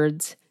the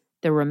words,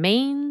 "The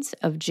remains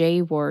of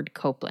J. Ward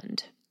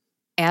Copeland."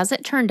 As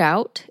it turned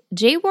out,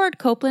 J. Ward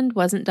Copeland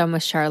wasn't done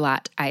with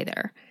Charlotte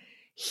either.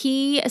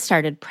 He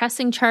started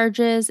pressing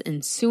charges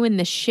and suing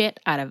the shit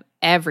out of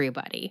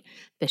everybody.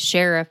 The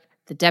sheriff,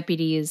 the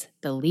deputies,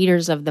 the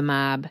leaders of the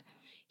mob.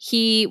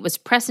 He was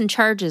pressing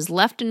charges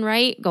left and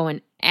right,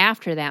 going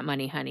after that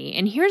money, honey.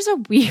 And here's a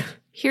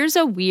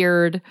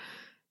weird.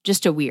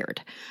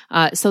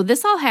 So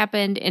this all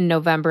happened in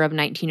November of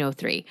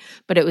 1903,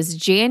 but it was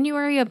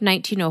January of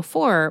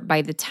 1904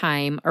 by the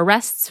time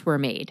arrests were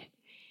made.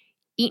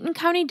 Eaton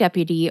County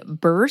Deputy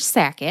Burr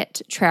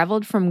Sackett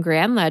traveled from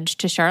Grand Ledge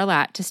to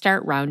Charlotte to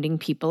start rounding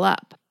people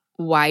up.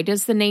 Why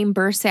does the name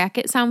Burr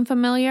Sackett sound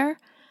familiar?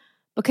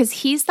 because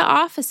he's the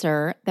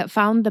officer that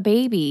found the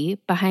baby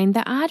behind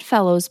the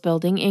Oddfellows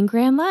building in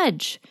Grand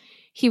Ledge.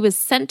 He was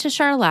sent to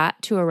Charlotte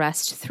to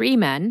arrest 3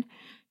 men,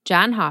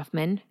 John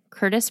Hoffman,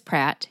 Curtis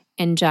Pratt,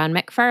 and John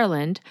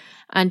McFarland,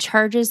 on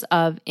charges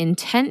of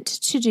intent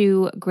to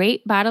do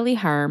great bodily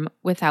harm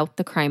without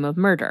the crime of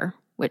murder,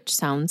 which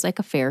sounds like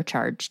a fair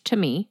charge to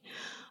me.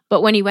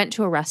 But when he went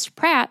to arrest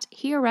Pratt,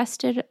 he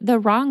arrested the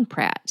wrong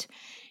Pratt.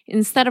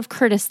 Instead of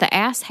Curtis the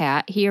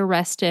asshat, he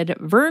arrested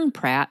Vern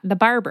Pratt, the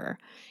barber.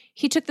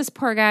 He took this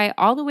poor guy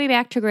all the way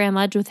back to Grand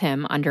Ledge with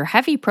him under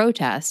heavy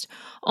protest,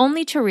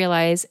 only to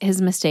realize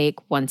his mistake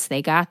once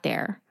they got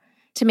there.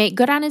 To make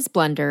good on his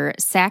blunder,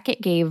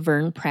 Sackett gave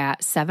Vern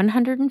Pratt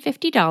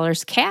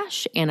 $750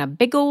 cash and a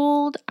big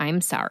old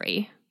 "I'm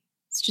sorry."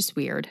 It's just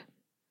weird.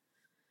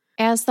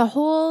 As the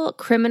whole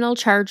criminal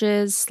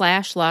charges /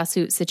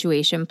 lawsuit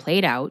situation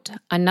played out,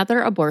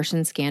 another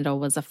abortion scandal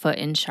was afoot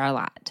in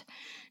Charlotte.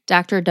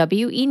 Dr.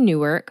 W.E.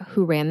 Newark,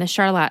 who ran the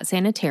Charlotte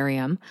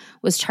Sanitarium,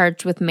 was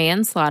charged with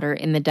manslaughter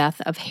in the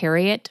death of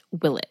Harriet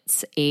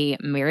Willits, a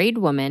married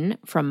woman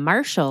from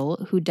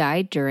Marshall who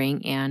died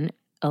during an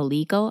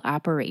illegal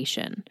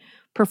operation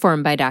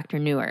performed by Dr.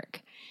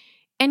 Newark.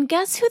 And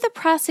guess who the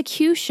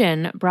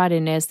prosecution brought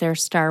in as their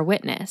star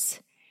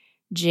witness?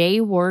 J.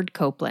 Ward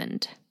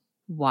Copeland.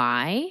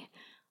 Why?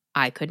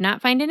 I could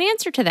not find an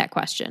answer to that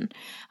question.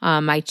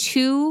 My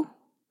 2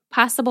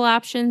 possible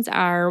options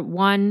are,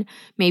 1,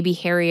 maybe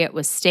Harriet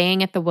was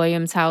staying at the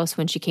Williams house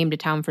when she came to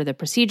town for the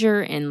procedure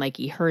and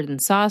he heard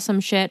and saw some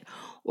shit.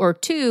 Or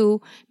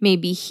 2,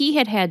 maybe he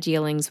had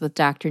dealings with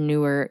Dr.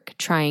 Newark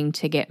trying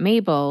to get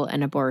Mabel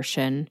an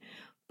abortion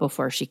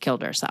before she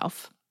killed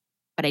herself.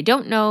 But I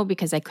don't know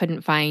because I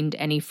couldn't find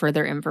any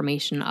further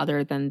information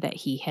other than that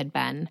he had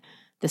been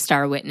the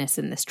star witness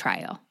in this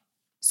trial.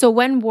 So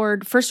when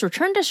Ward first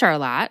returned to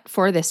Charlotte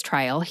for this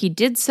trial, he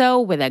did so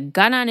with a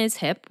gun on his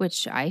hip,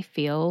 which I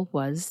feel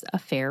was a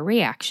fair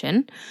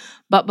reaction.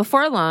 But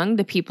before long,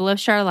 the people of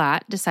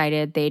Charlotte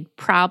decided they'd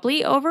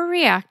probably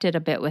overreacted a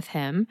bit with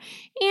him,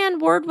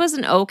 and Ward was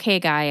an okay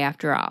guy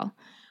after all.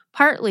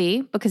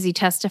 Partly because he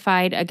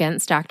testified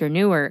against Dr.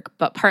 Newark,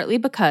 but partly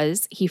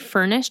because he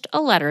furnished a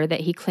letter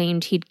that he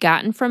claimed he'd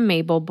gotten from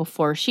Mabel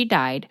before she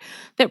died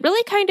that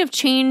really kind of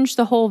changed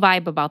the whole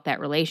vibe about that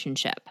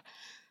relationship.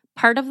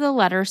 Part of the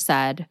letter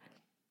said,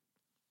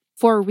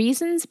 "For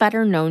reasons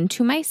better known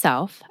to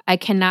myself, I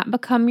cannot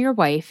become your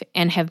wife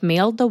and have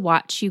mailed the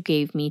watch you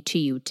gave me to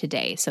you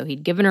today." So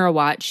he'd given her a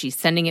watch. She's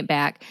sending it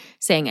back,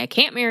 saying, "I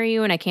can't marry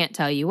you and I can't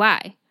tell you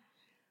why."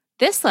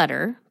 This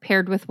letter,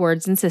 paired with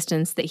Ward's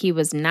insistence that he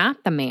was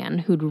not the man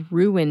who'd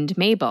ruined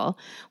Mabel,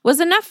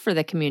 was enough for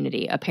the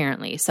community,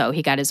 apparently. So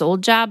he got his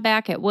old job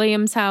back at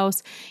Williams'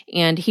 house,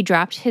 and he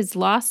dropped his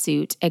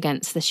lawsuit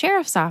against the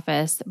sheriff's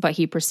office, but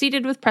he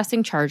proceeded with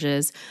pressing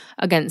charges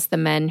against the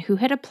men who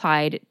had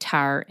applied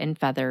tar and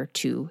feather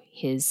to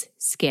his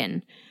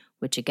skin,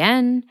 which,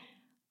 again,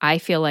 I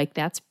feel like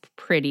that's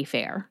pretty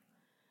fair.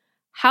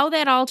 How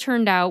that all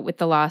turned out with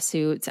the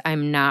lawsuits,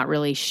 I'm not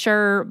really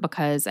sure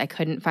because I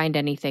couldn't find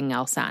anything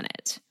else on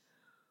it.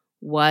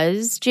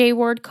 Was J.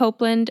 Ward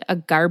Copeland a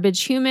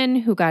garbage human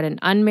who got an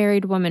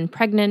unmarried woman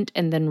pregnant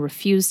and then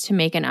refused to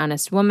make an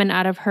honest woman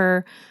out of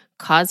her,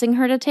 causing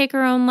her to take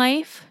her own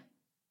life?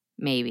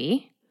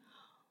 Maybe.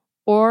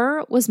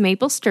 Or was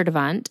Mabel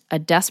Sturtevant a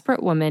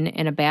desperate woman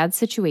in a bad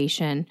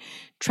situation,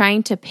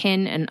 trying to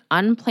pin an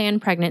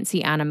unplanned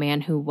pregnancy on a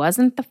man who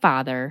wasn't the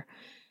father,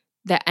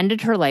 that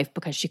ended her life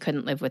because she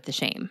couldn't live with the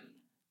shame?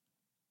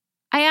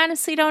 I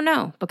honestly don't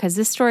know because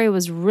this story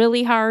was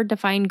really hard to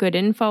find good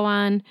info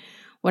on.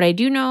 What I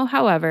do know,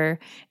 however,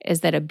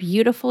 is that a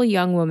beautiful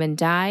young woman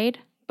died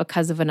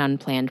because of an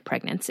unplanned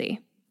pregnancy.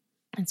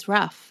 It's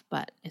rough,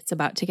 but it's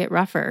about to get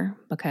rougher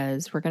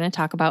because we're going to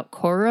talk about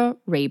Cora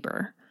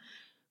Raber.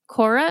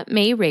 Cora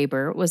May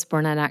Raber was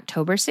born on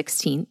October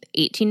 16,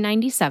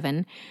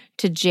 1897,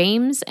 to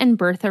James and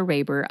Bertha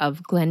Raber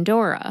of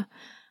Glendora,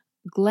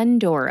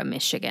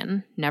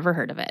 Michigan. Never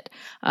heard of it.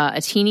 A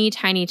teeny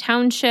tiny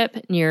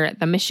township near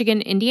the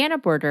Michigan-Indiana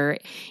border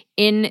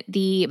in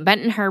the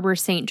Benton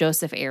Harbor-St.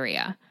 Joseph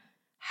area.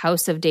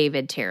 House of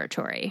David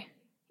territory.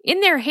 In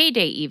their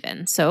heyday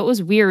even, so it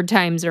was weird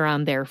times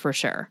around there for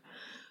sure.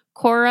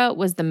 Cora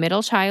was the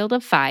middle child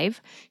of 5.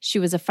 She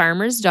was a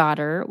farmer's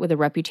daughter with a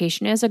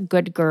reputation as a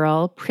good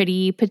girl,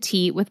 pretty,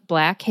 petite, with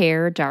black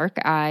hair, dark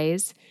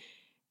eyes.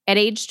 At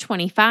age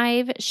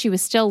 25, she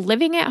was still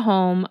living at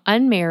home,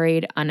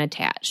 unmarried,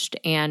 unattached,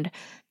 and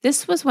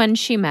this was when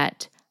she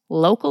met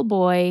local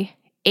boy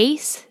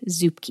Ace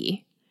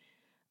Zupke.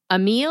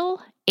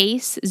 Emil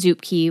Ace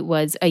Zupke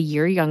was a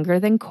year younger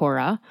than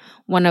Cora,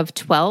 one of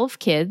 12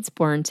 kids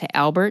born to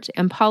Albert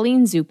and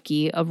Pauline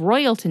Zupke of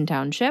Royalton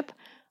Township,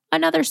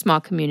 another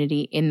small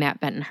community in that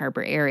Benton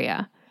Harbor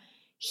area.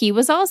 He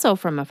was also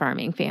from a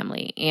farming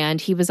family,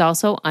 and he was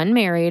also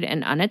unmarried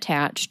and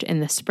unattached in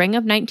the spring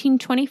of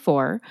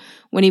 1924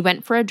 when he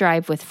went for a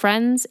drive with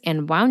friends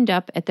and wound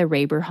up at the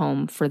Raber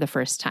home for the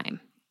first time.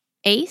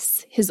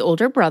 Ace, his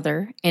older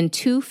brother, and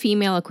 2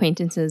 female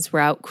acquaintances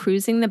were out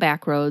cruising the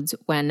back roads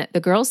when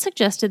the girls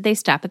suggested they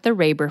stop at the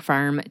Raber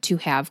farm to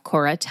have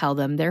Cora tell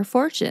them their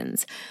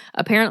fortunes,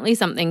 apparently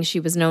something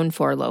she was known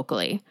for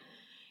locally.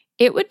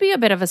 It would be a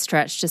bit of a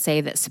stretch to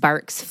say that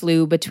sparks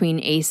flew between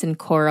Ace and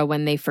Cora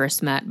when they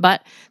first met,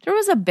 but there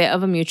was a bit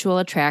of a mutual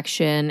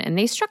attraction and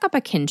they struck up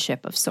a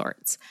kinship of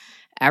sorts.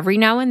 Every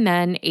now and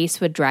then, Ace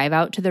would drive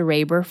out to the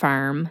Raber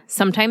farm,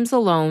 sometimes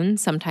alone,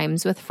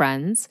 sometimes with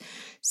friends.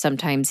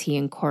 Sometimes he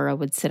and Cora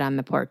would sit on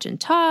the porch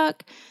and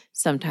talk.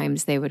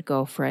 Sometimes they would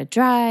go for a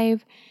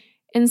drive.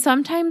 And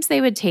sometimes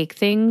they would take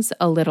things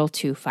a little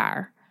too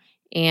far.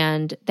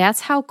 And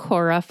that's how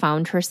Cora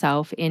found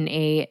herself in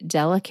a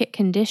delicate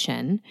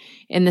condition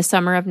in the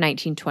summer of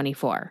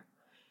 1924.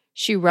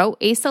 She wrote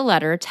Ace a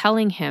letter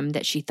telling him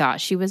that she thought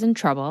she was in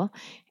trouble,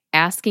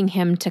 asking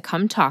him to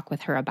come talk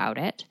with her about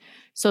it.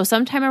 So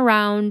sometime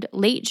around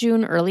late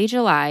June, early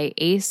July,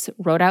 Ace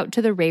rode out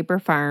to the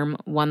Raber farm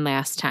one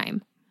last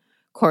time.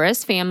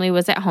 Cora's family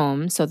was at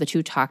home, so the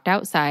 2 talked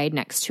outside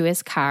next to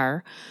his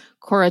car.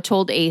 Cora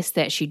told Ace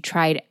that she'd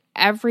tried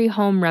every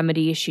home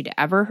remedy she'd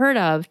ever heard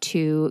of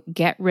to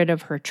get rid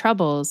of her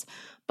troubles,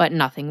 but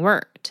nothing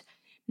worked.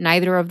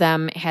 Neither of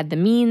them had the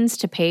means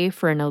to pay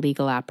for an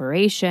illegal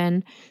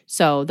operation,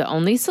 so the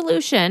only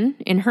solution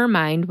in her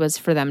mind was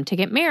for them to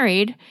get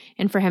married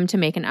and for him to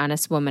make an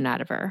honest woman out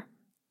of her.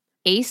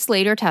 Ace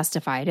later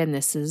testified, and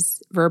this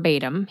is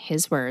verbatim,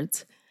 his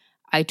words,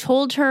 "I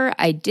told her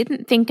I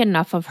didn't think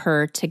enough of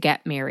her to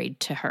get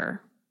married to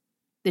her."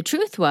 The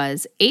truth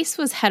was, Ace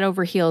was head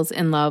over heels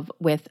in love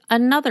with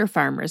another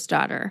farmer's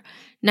daughter,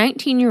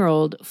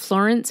 19-year-old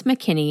Florence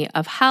McKinney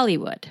of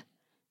Hollywood.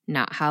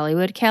 Not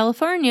Hollywood,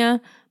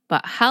 California,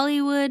 but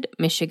Hollywood,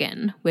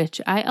 Michigan,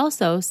 which I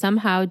also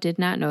somehow did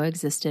not know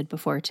existed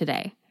before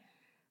today.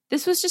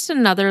 This was just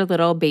another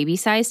little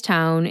baby-sized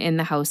town in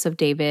the House of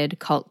David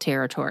cult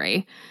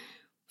territory.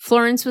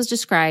 Florence was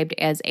described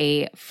as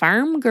a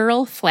farm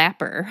girl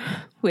flapper,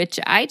 which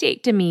I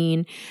take to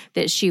mean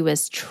that she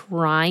was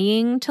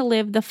trying to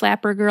live the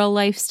flapper girl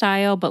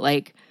lifestyle,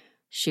 but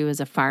she was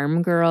a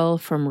farm girl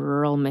from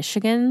rural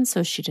Michigan,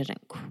 so she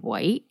didn't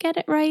quite get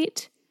it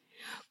right.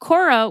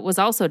 Cora was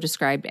also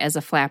described as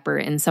a flapper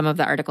in some of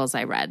the articles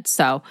I read,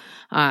 so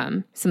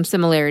some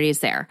similarities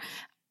there.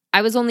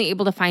 I was only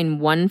able to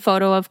find one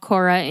photo of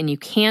Cora, and you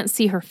can't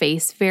see her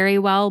face very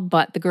well,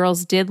 but the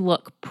girls did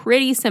look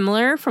pretty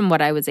similar from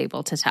what I was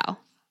able to tell.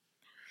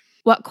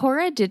 What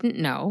Cora didn't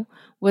know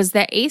was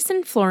that Ace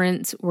and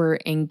Florence were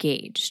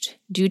engaged,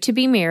 due to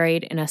be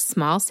married in a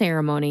small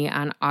ceremony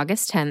on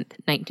August 10th,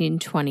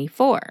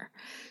 1924.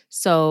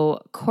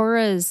 So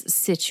Cora's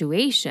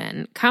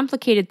situation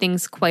complicated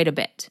things quite a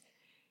bit.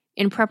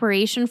 In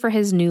preparation for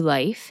his new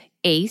life,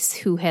 Ace,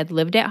 who had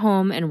lived at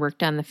home and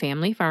worked on the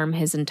family farm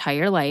his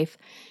entire life,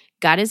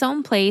 got his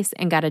own place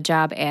and got a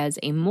job as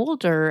a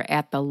molder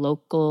at the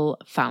local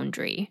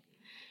foundry.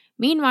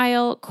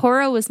 Meanwhile,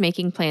 Cora was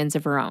making plans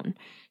of her own.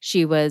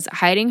 She was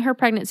hiding her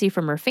pregnancy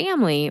from her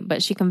family,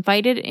 but she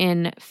confided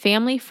in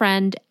family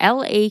friend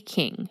L.A.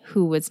 King,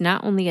 who was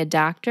not only a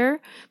doctor,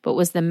 but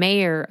was the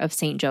mayor of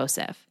St.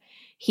 Joseph.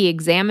 He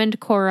examined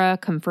Cora,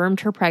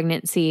 confirmed her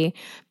pregnancy,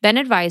 then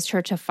advised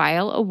her to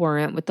file a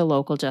warrant with the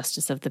local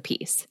justice of the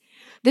peace.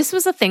 This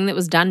was a thing that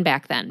was done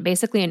back then.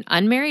 Basically, an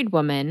unmarried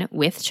woman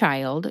with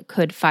child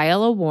could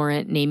file a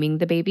warrant naming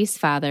the baby's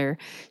father,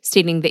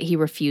 stating that he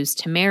refused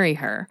to marry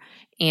her.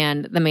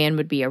 And the man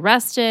would be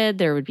arrested,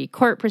 there would be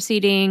court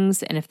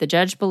proceedings, and if the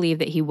judge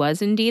believed that he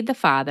was indeed the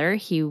father,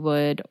 he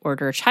would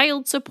order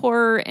child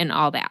support and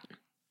all that.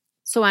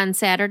 So on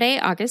Saturday,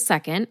 August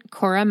 2nd,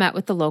 Cora met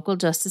with the local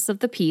justice of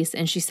the peace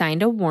and she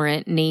signed a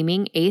warrant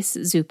naming Ace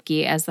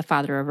Zupke as the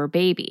father of her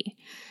baby.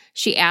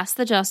 She asked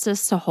the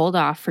justice to hold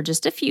off for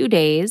just a few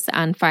days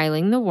on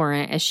filing the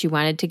warrant as she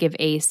wanted to give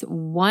Ace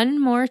one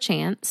more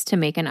chance to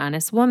make an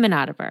honest woman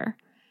out of her.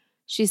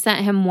 She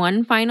sent him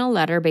one final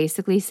letter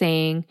basically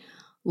saying,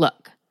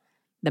 "Look,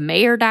 the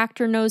mayor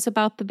doctor knows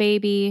about the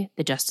baby.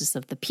 The justice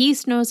of the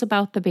peace knows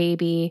about the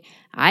baby.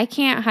 I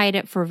can't hide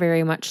it for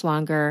very much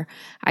longer.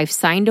 I've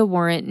signed a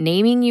warrant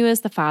naming you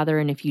as the father,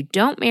 and if you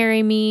don't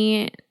marry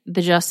me,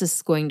 the justice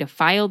is going to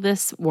file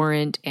this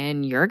warrant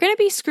and you're going to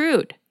be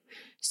screwed.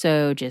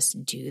 So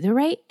just do the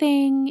right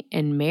thing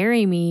and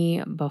marry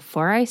me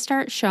before I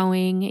start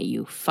showing,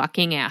 you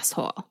fucking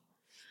asshole."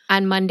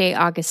 On Monday,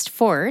 August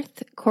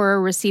 4th, Cora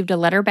received a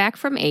letter back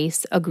from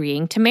Ace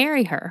agreeing to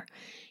marry her.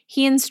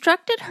 He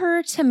instructed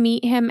her to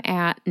meet him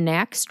at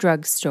Knack's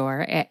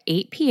drugstore at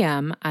 8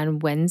 p.m. on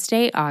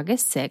Wednesday,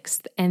 August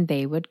 6th, and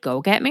they would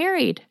go get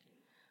married.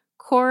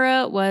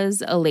 Cora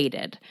was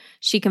elated.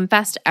 She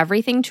confessed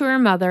everything to her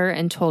mother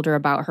and told her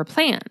about her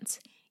plans.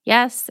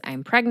 "Yes,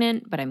 I'm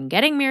pregnant, but I'm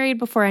getting married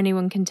before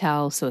anyone can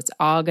tell, so it's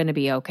all going to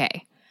be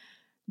okay."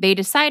 They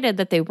decided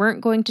that they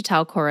weren't going to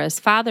tell Cora's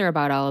father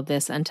about all of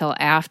this until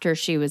after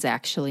she was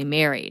actually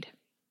married.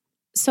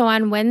 So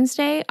on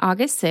Wednesday,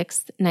 August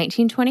 6th,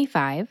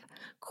 1925,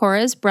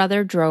 Cora's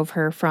brother drove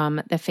her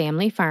from the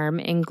family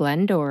farm in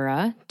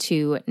Glendora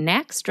to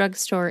Knack's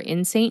drugstore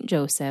in St.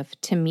 Joseph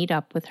to meet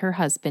up with her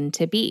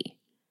husband-to-be.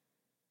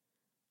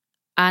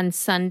 On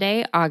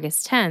Sunday,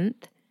 August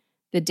 10th,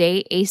 the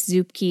day Ace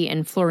Zupke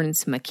and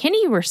Florence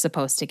McKinney were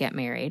supposed to get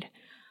married,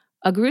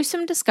 a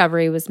gruesome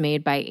discovery was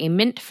made by a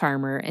mint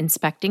farmer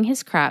inspecting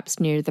his crops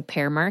near the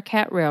Pere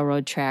Marquette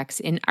Railroad tracks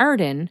in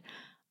Arden,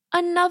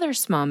 another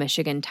small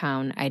Michigan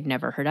town I'd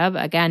never heard of,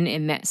 again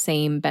in that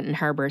same Benton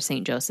Harbor,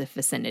 St. Joseph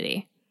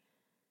vicinity.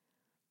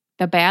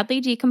 The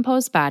badly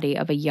decomposed body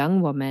of a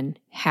young woman,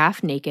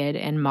 half naked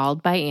and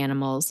mauled by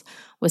animals,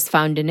 was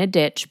found in a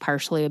ditch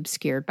partially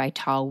obscured by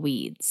tall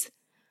weeds.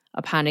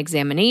 Upon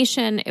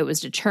examination, it was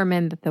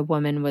determined that the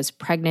woman was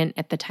pregnant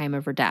at the time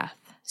of her death.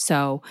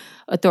 So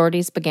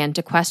authorities began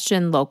to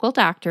question local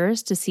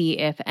doctors to see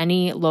if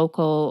any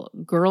local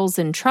girls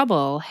in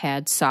trouble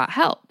had sought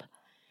help.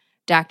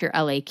 Dr.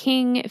 L.A.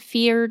 King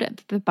feared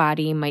that the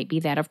body might be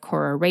that of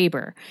Cora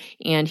Raber,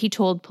 and he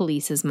told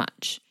police as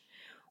much.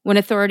 When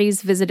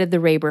authorities visited the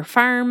Raber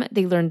farm,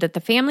 they learned that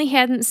the family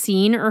hadn't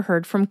seen or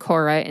heard from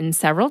Cora in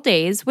several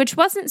days, which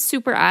wasn't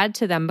super odd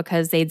to them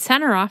because they'd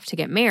sent her off to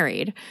get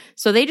married,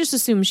 so they just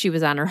assumed she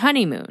was on her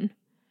honeymoon.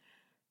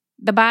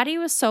 The body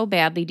was so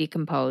badly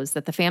decomposed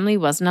that the family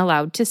wasn't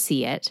allowed to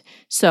see it,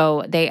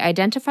 so they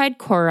identified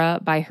Cora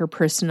by her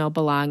personal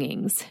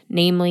belongings,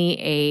 namely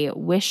a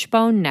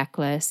wishbone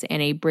necklace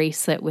and a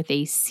bracelet with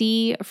a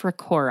C for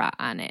Cora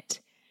on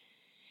it.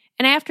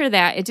 And after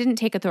that, it didn't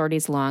take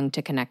authorities long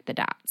to connect the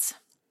dots.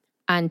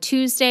 On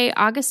Tuesday,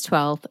 August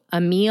 12th,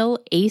 Emil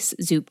Ace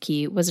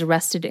Zupke was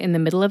arrested in the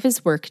middle of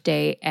his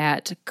workday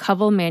at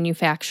Covell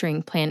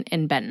Manufacturing Plant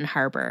in Benton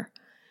Harbor.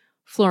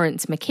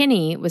 Florence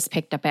McKinney was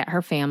picked up at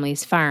her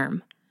family's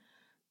farm.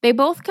 They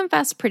both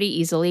confessed pretty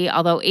easily,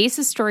 although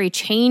Ace's story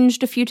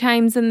changed a few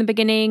times in the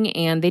beginning,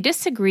 and they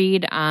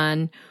disagreed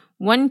on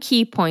one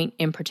key point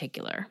in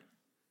particular.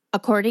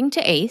 According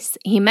to Ace,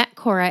 he met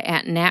Cora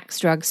at Knack's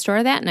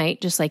drugstore that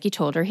night, just like he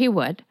told her he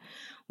would.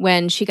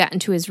 When she got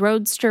into his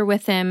roadster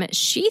with him,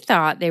 she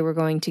thought they were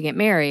going to get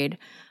married,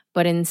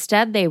 but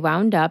instead they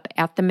wound up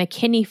at the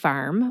McKinney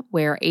farm,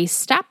 where Ace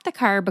stopped the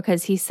car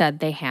because he said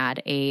they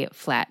had a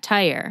flat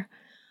tire.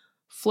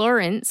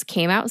 Florence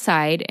came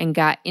outside and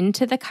got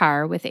into the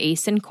car with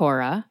Ace and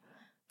Cora.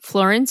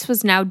 Florence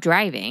was now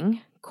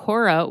driving,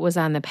 Cora was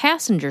on the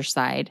passenger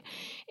side,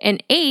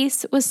 and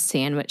Ace was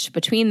sandwiched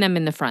between them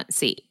in the front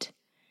seat.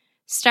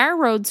 Star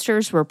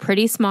Roadsters were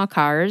pretty small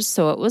cars,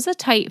 so it was a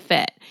tight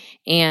fit,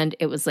 and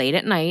it was late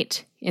at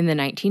night in the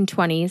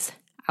 1920s,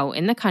 out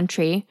in the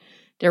country.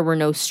 There were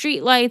no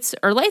street lights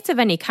or lights of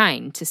any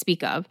kind to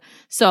speak of,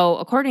 so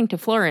according to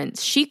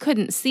Florence, she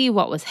couldn't see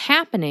what was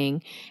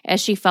happening as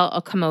she felt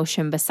a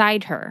commotion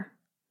beside her.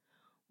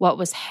 What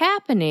was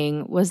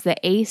happening was that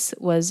Ace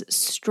was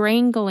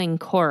strangling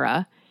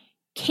Cora,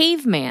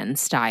 caveman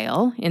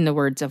style, in the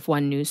words of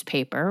one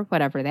newspaper,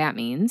 whatever that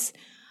means.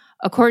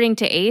 According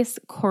to Ace,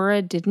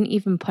 Cora didn't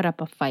even put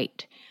up a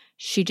fight.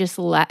 She just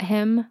let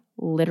him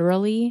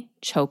literally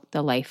choke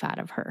the life out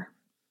of her.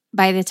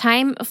 By the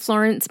time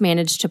Florence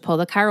managed to pull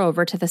the car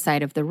over to the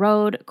side of the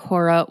road,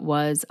 Cora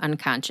was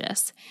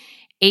unconscious.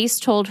 Ace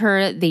told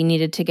her they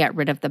needed to get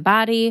rid of the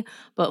body,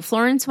 but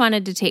Florence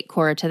wanted to take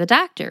Cora to the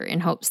doctor in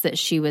hopes that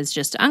she was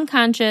just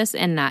unconscious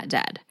and not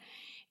dead.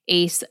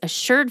 Ace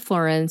assured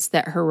Florence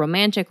that her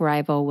romantic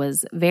rival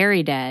was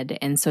very dead,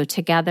 and so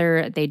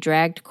together they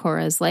dragged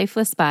Cora's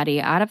lifeless body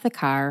out of the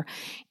car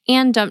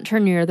and dumped her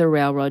near the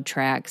railroad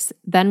tracks,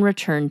 then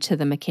returned to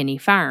the McKinney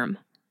farm.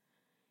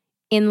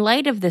 In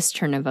light of this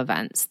turn of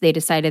events, they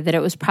decided that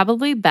it was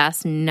probably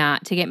best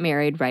not to get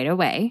married right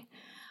away.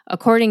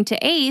 According to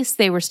Ace,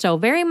 they were still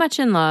very much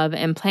in love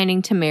and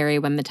planning to marry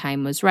when the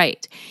time was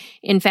right.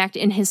 In fact,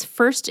 in his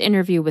first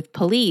interview with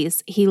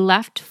police, he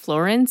left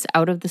Florence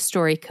out of the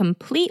story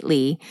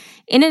completely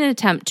in an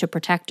attempt to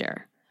protect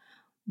her.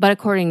 But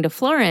according to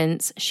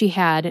Florence, she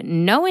had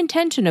no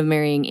intention of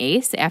marrying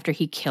Ace after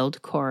he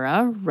killed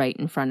Cora right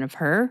in front of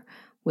her,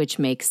 which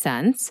makes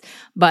sense.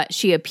 But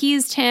she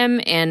appeased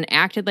him and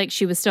acted like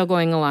she was still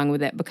going along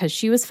with it because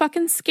she was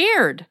fucking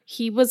scared.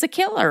 He was a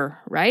killer,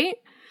 right?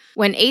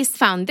 When Ace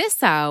found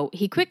this out,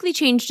 he quickly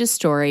changed his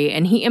story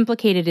and he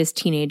implicated his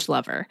teenage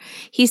lover.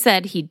 He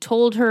said he'd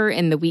told her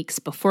in the weeks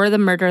before the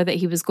murder that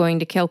he was going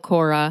to kill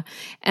Cora,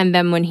 and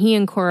then when he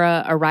and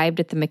Cora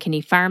arrived at the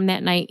McKinney farm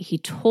that night, he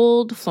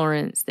told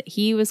Florence that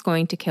he was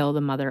going to kill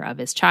the mother of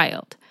his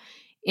child.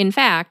 In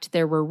fact,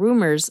 there were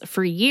rumors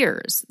for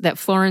years that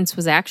Florence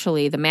was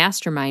actually the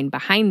mastermind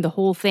behind the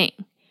whole thing.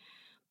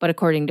 But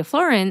according to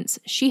Florence,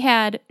 she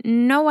had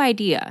no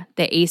idea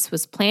that Ace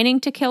was planning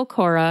to kill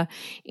Cora,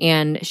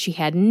 and she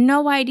had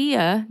no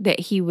idea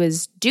that he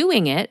was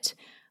doing it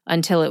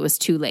until it was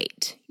too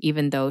late,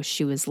 even though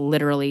she was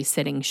literally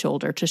sitting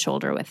shoulder to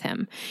shoulder with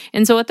him.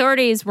 And so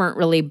authorities weren't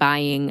really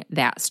buying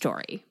that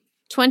story.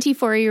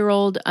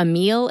 24-year-old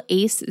Emil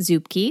Ace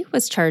Zupke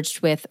was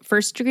charged with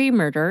first-degree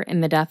murder in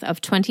the death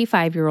of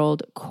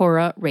 25-year-old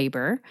Cora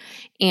Raber,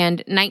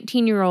 and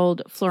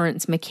 19-year-old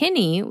Florence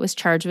McKinney was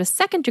charged with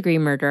second-degree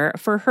murder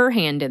for her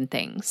hand in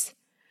things.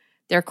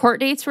 Their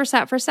court dates were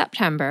set for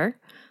September.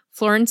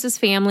 Florence's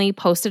family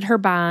posted her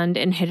bond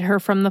and hid her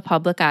from the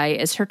public eye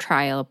as her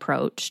trial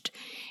approached.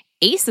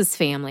 Ace's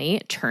family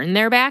turned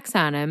their backs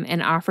on him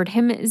and offered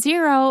him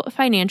zero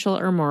financial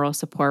or moral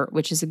support,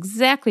 which is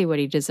exactly what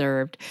he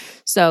deserved.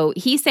 So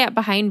he sat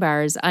behind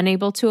bars,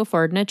 unable to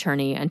afford an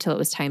attorney until it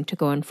was time to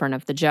go in front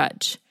of the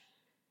judge.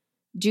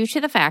 Due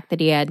to the fact that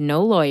he had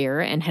no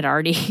lawyer and had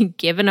already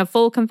given a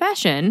full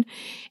confession,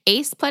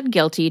 Ace pled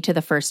guilty to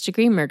the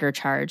first-degree murder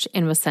charge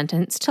and was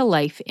sentenced to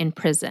life in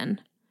prison.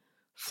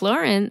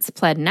 Florence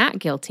pled not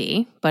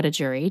guilty, but a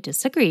jury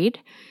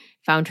disagreed,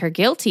 found her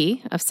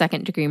guilty of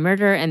second-degree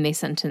murder, and they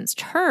sentenced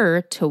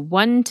her to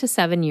 1 to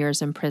 7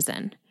 years in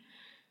prison.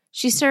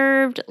 She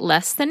served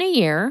less than a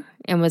year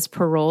and was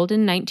paroled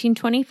in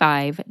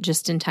 1925,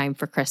 just in time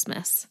for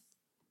Christmas.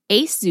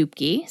 Ace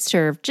Zupke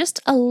served just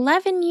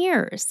 11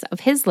 years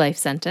of his life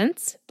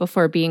sentence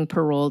before being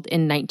paroled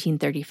in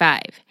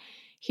 1935.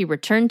 He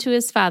returned to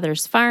his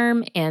father's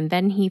farm, and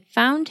then he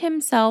found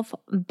himself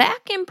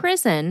back in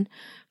prison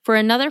for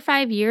another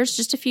 5 years,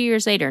 just a few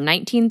years later.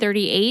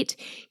 1938,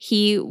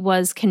 he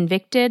was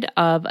convicted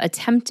of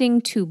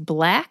attempting to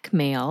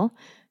blackmail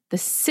the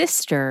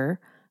sister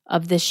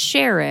of the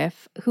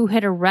sheriff who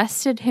had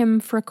arrested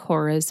him for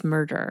Cora's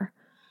murder,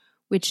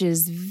 which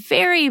is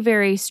very,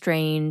 very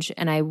strange,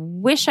 and I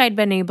wish I'd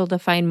been able to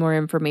find more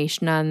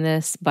information on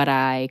this, but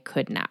I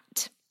could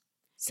not.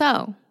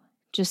 So,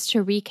 just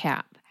to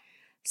recap,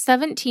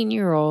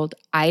 17-year-old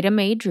Ida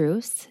Mae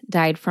Druce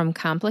died from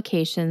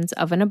complications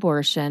of an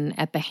abortion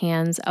at the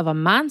hands of a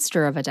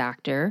monster of a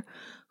doctor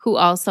who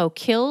also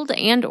killed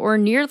and or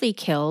nearly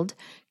killed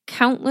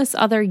countless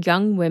other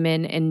young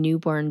women and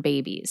newborn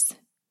babies.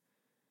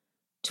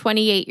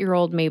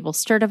 28-year-old Mabel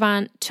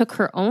Sturtevant took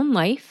her own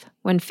life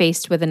when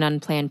faced with an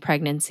unplanned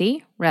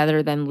pregnancy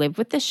rather than live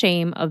with the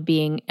shame of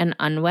being an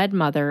unwed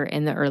mother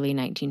in the early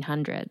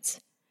 1900s.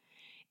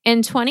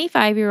 And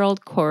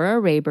 25-year-old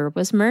Cora Raber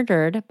was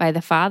murdered by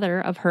the father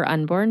of her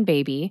unborn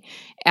baby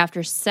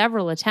after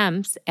several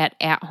attempts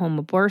at-home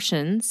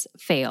abortions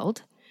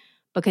failed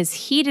because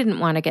he didn't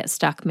want to get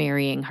stuck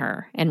marrying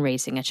her and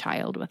raising a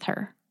child with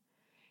her.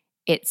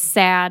 It's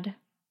sad,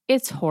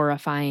 it's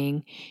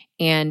horrifying,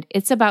 and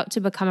it's about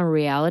to become a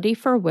reality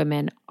for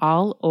women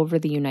all over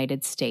the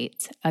United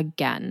States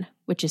again,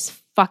 which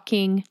is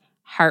fucking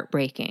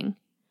heartbreaking.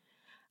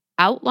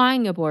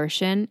 Outlawing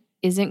abortion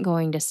isn't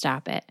going to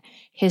stop it.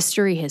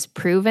 History has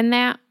proven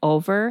that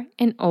over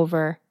and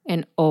over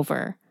and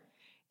over.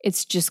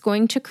 It's just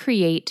going to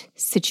create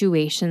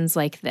situations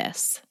like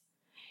this.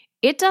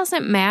 It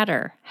doesn't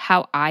matter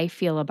how I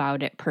feel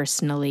about it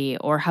personally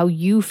or how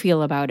you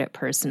feel about it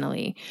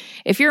personally.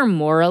 If you're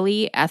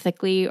morally,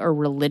 ethically, or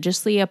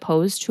religiously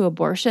opposed to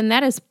abortion,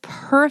 that is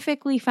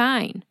perfectly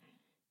fine.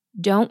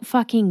 Don't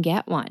fucking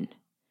get one.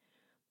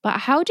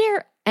 But how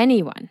dare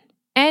anyone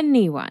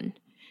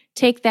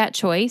take that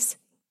choice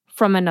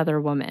from another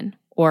woman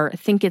or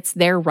think it's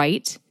their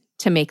right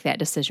to make that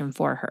decision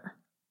for her?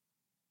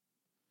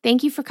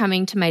 Thank you for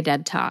coming to my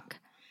DEAD Talk.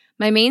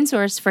 My main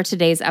source for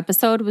today's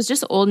episode was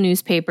just old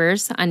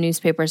newspapers on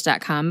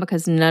newspapers.com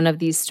because none of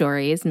these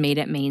stories made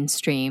it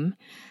mainstream.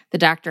 The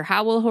Dr.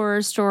 Howell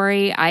horror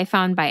story I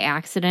found by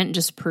accident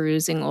just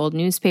perusing old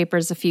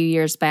newspapers a few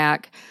years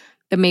back.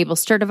 The Mabel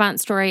Sturtevant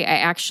story I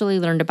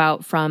actually learned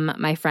about from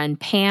my friend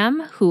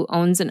Pam, who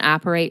owns and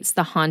operates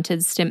the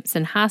Haunted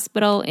Stimson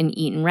Hospital in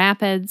Eaton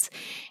Rapids.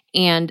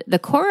 And the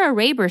Cora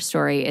Raber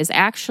story is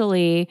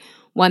actually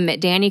one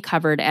that Danny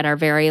covered at our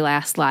very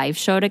last live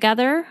show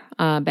together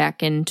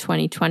back in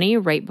 2020,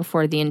 right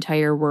before the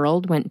entire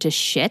world went to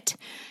shit.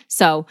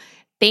 So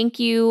thank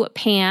you,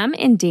 Pam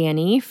and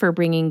Danny, for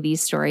bringing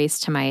these stories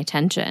to my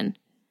attention.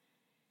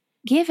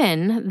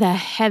 Given the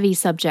heavy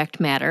subject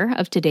matter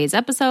of today's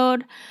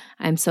episode,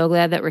 I'm so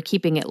glad that we're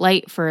keeping it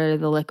light for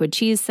the liquid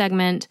cheese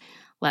segment.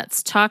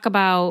 Let's talk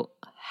about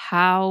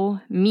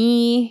how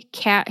me,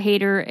 cat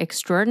hater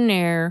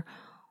extraordinaire,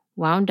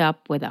 wound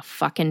up with a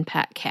fucking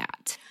pet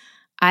cat.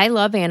 I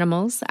love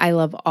animals. I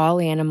love all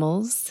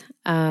animals.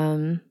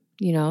 Some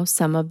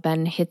have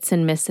been hits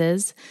and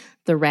misses.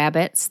 The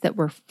rabbits that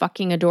were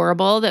fucking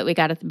adorable that we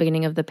got at the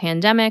beginning of the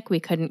pandemic,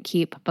 we couldn't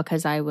keep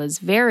because I was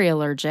very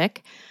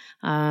allergic.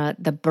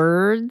 The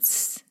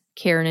birds,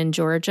 Karen in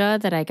Georgia,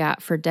 that I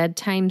got for Dead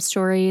Time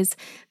Stories,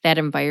 that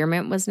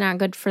environment was not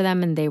good for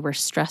them and they were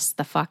stressed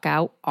the fuck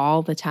out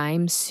all the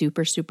time,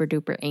 super, super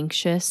duper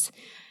anxious.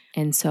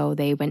 And so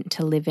they went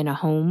to live in a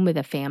home with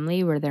a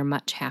family where they're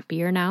much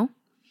happier now.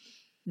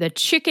 The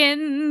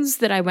chickens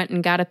that I went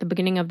and got at the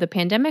beginning of the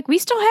pandemic, we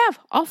still have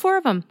all 4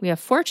 of them. We have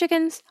 4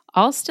 chickens,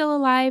 all still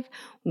alive,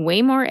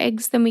 way more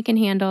eggs than we can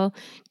handle.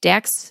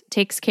 Dax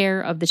takes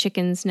care of the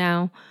chickens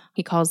now.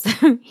 He calls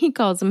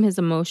them his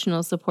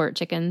emotional support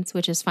chickens,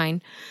 which is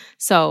fine.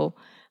 So,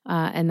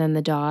 and then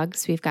the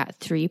dogs, we've got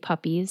 3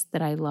 puppies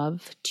that I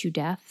love to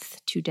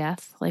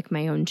death, like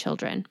my own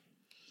children.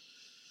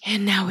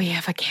 And now we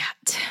have a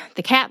cat.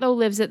 The cat, though,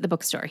 lives at the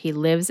bookstore. He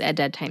lives at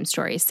Dead Time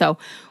Stories. So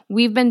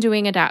we've been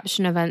doing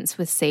adoption events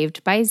with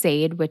Saved by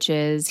Zaid, which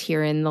is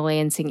here in the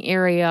Lansing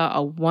area,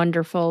 a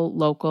wonderful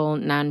local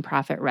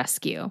nonprofit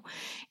rescue.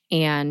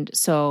 And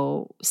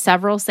so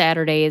several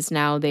Saturdays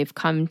now they've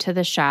come to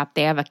the shop.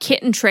 They have a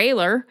kitten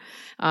trailer.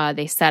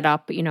 They set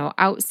up,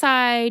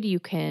 outside. You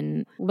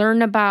can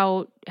learn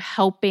about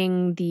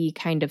helping the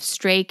kind of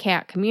stray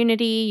cat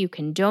community. You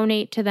can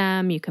donate to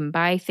them. You can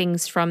buy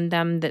things from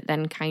them that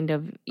then kind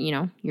of,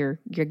 you're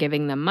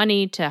giving them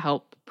money to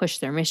help push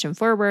their mission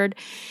forward.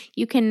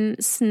 You can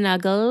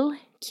snuggle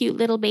cute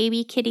little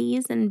baby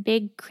kitties and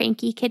big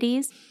cranky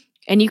kitties,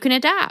 and you can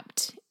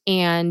adopt.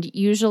 And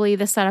usually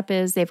the setup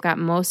is they've got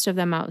most of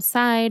them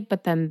outside,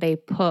 but then they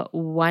put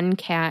one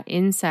cat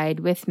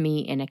inside with me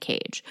in a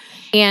cage.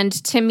 And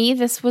to me,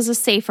 this was a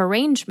safe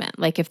arrangement.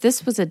 Like if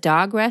this was a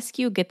dog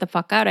rescue, get the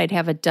fuck out, I'd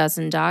have a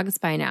dozen dogs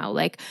by now.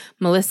 Like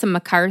Melissa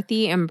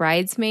McCarthy and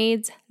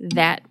Bridesmaids,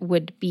 that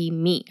would be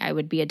me. I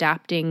would be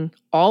adopting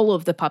all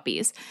of the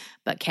puppies.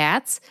 But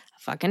cats, I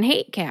fucking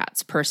hate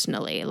cats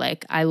personally.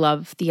 Like I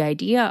love the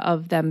idea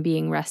of them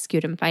being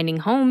rescued and finding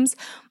homes,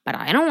 but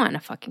I don't want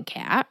a fucking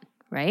cat.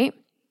 Right?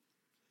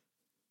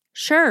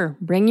 Sure,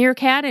 bring your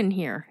cat in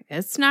here.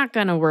 It's not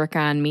going to work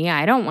on me.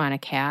 I don't want a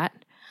cat.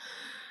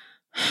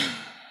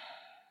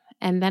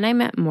 And then I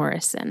met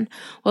Morrison.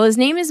 Well, his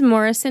name is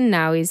Morrison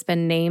now. He's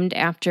been named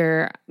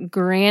after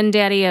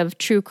granddaddy of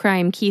true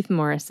crime, Keith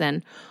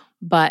Morrison.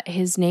 But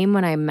his name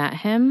when I met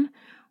him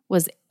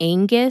was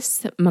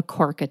Angus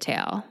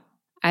McCorkatail.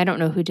 I don't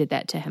know who did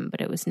that to him, but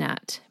it was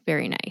not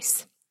very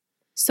nice.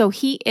 So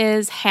he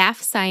is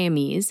half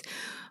Siamese,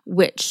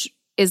 which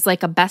is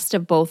like a best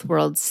of both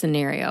worlds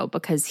scenario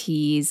because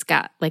he's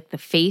got like the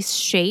face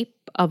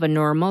shape of a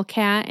normal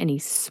cat and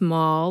he's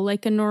small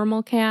like a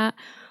normal cat,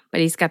 but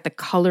he's got the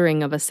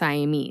coloring of a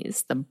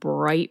Siamese, the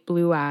bright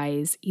blue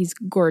eyes. He's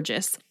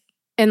gorgeous.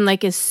 And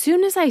like as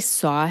soon as I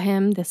saw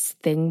him, this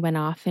thing went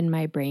off in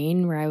my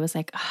brain where I was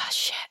like, oh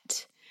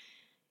shit,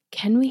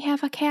 can we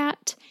have a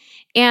cat?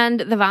 And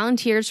the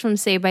volunteers from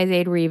Saved by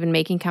Zaid were even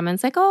making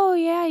comments like, oh,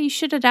 yeah, you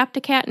should adopt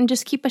a cat and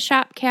just keep a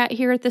shop cat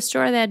here at the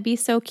store. That'd be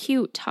so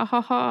cute. Ha,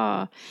 ha,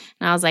 ha.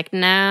 And I was like,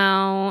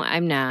 no,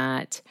 I'm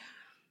not.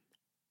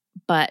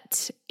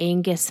 But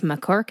Angus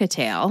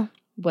McCorkatail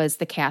was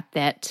the cat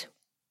that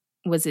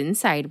was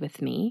inside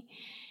with me.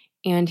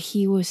 And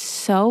he was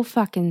so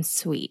fucking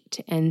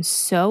sweet and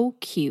so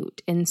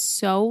cute and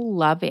so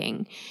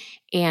loving.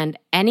 And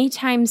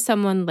anytime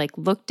someone like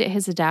looked at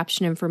his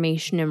adoption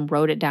information and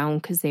wrote it down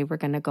because they were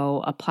going to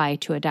go apply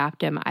to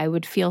adopt him, I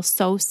would feel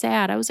so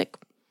sad. I was like,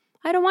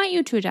 I don't want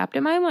you to adopt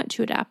him. I want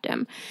to adopt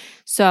him.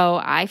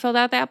 So I filled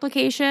out the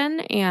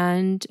application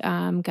and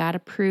got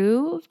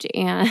approved.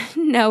 And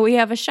now we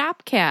have a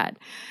shop cat.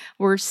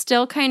 We're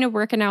still kind of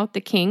working out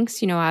the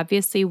kinks.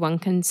 Obviously one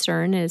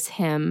concern is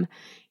him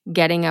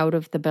getting out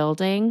of the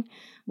building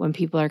when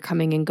people are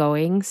coming and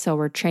going. So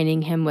we're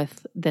training him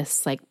with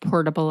this like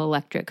portable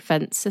electric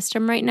fence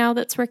system right now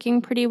that's working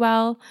pretty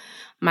well.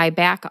 My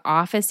back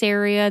office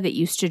area that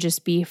used to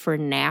just be for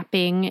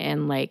napping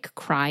and like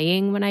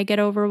crying when I get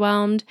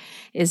overwhelmed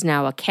is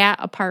now a cat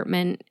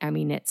apartment. I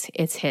mean,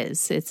 it's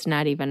his. It's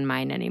not even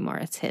mine anymore.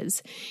 It's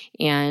his.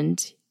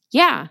 And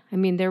yeah, I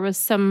mean, there was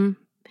some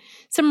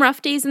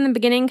rough days in the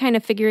beginning kind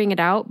of figuring it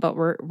out, but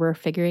we're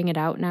figuring it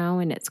out now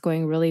and it's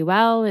going really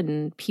well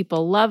and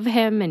people love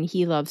him and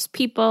he loves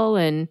people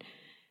and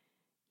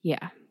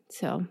yeah,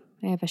 so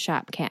I have a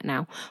shop cat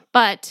now.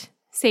 But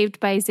Saved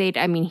by Zaid,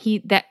 I mean,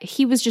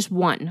 he was just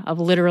one of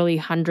literally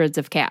hundreds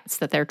of cats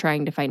that they're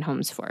trying to find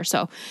homes for.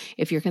 So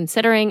if you're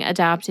considering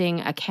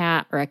adopting a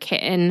cat or a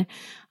kitten,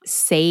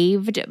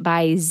 Saved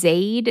by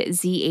Zaid,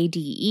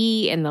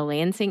 Zade, in the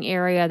Lansing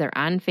area, they're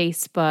on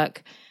Facebook.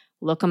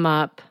 Look them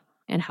up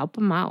and help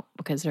them out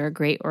because they're a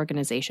great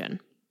organization.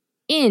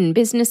 In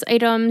business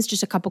items,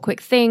 just a couple quick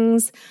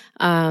things.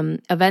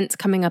 Events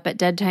coming up at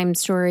Dead Time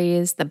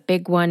Stories. The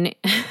big one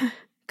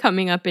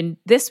coming up in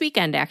this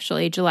weekend,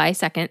 actually, July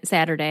 2nd,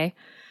 Saturday,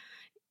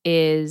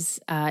 is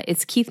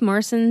it's Keith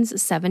Morrison's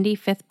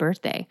 75th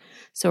birthday.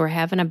 So we're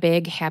having a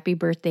big happy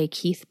birthday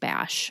Keith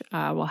bash.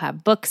 We'll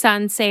have books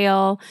on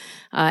sale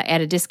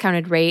at a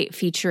discounted rate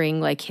featuring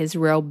like his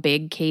real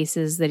big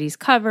cases that he's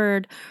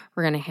covered.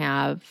 We're going to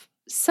have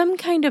some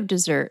kind of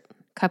dessert,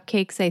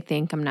 cupcakes, I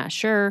think, I'm not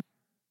sure.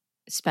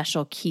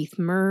 Special Keith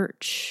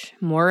merch.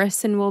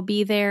 Morrison will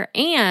be there,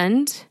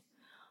 and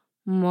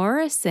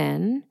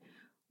Morrison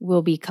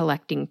will be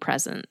collecting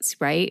presents,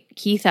 right?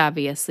 Keith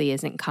obviously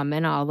isn't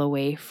coming all the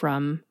way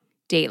from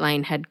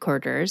Dateline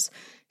headquarters.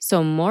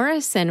 So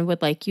Morrison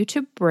would like you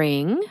to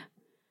bring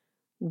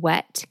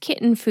wet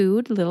kitten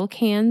food, little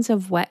cans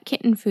of wet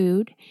kitten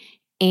food,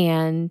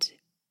 and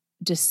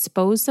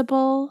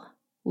disposable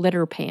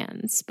litter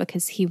pans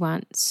because he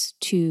wants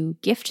to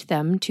gift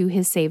them to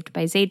his Saved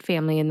by Zaid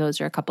family, and those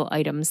are a couple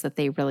items that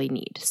they really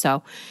need.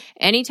 So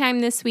anytime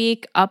this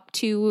week up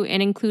to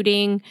and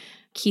including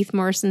Keith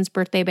Morrison's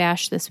birthday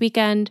bash this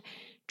weekend,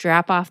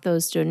 drop off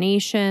those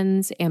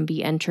donations and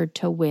be entered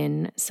to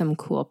win some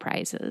cool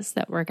prizes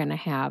that we're going to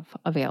have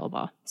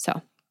available.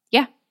 So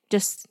yeah,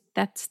 just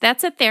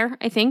that's it there,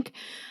 I think.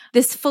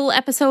 This full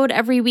episode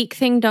every week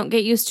thing, don't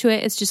get used to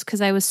it. It's just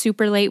because I was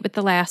super late with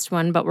the last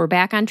one, but we're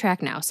back on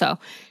track now. So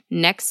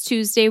next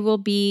Tuesday will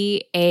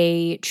be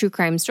a true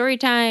crime story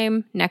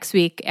time. Next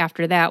week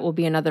after that will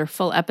be another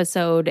full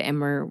episode,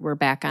 and we're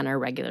back on our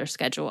regular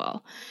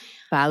schedule.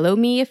 Follow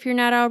me if you're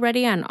not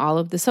already on all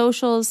of the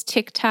socials.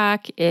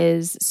 TikTok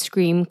is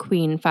Scream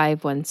Queen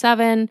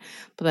 517.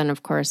 But then,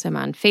 of course, I'm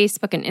on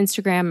Facebook and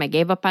Instagram. I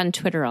gave up on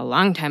Twitter a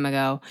long time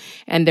ago.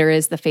 And there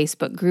is the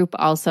Facebook group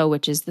also,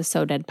 which is the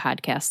So Dead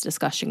Podcast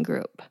discussion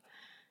group.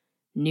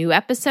 New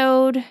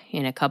episode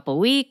in a couple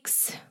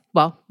weeks.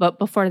 Well, but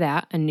before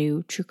that, a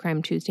new True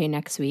Crime Tuesday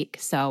next week.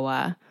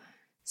 So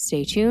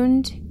stay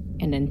tuned.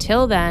 And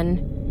until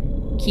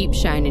then, keep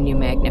shining, you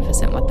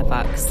magnificent what the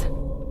fucks.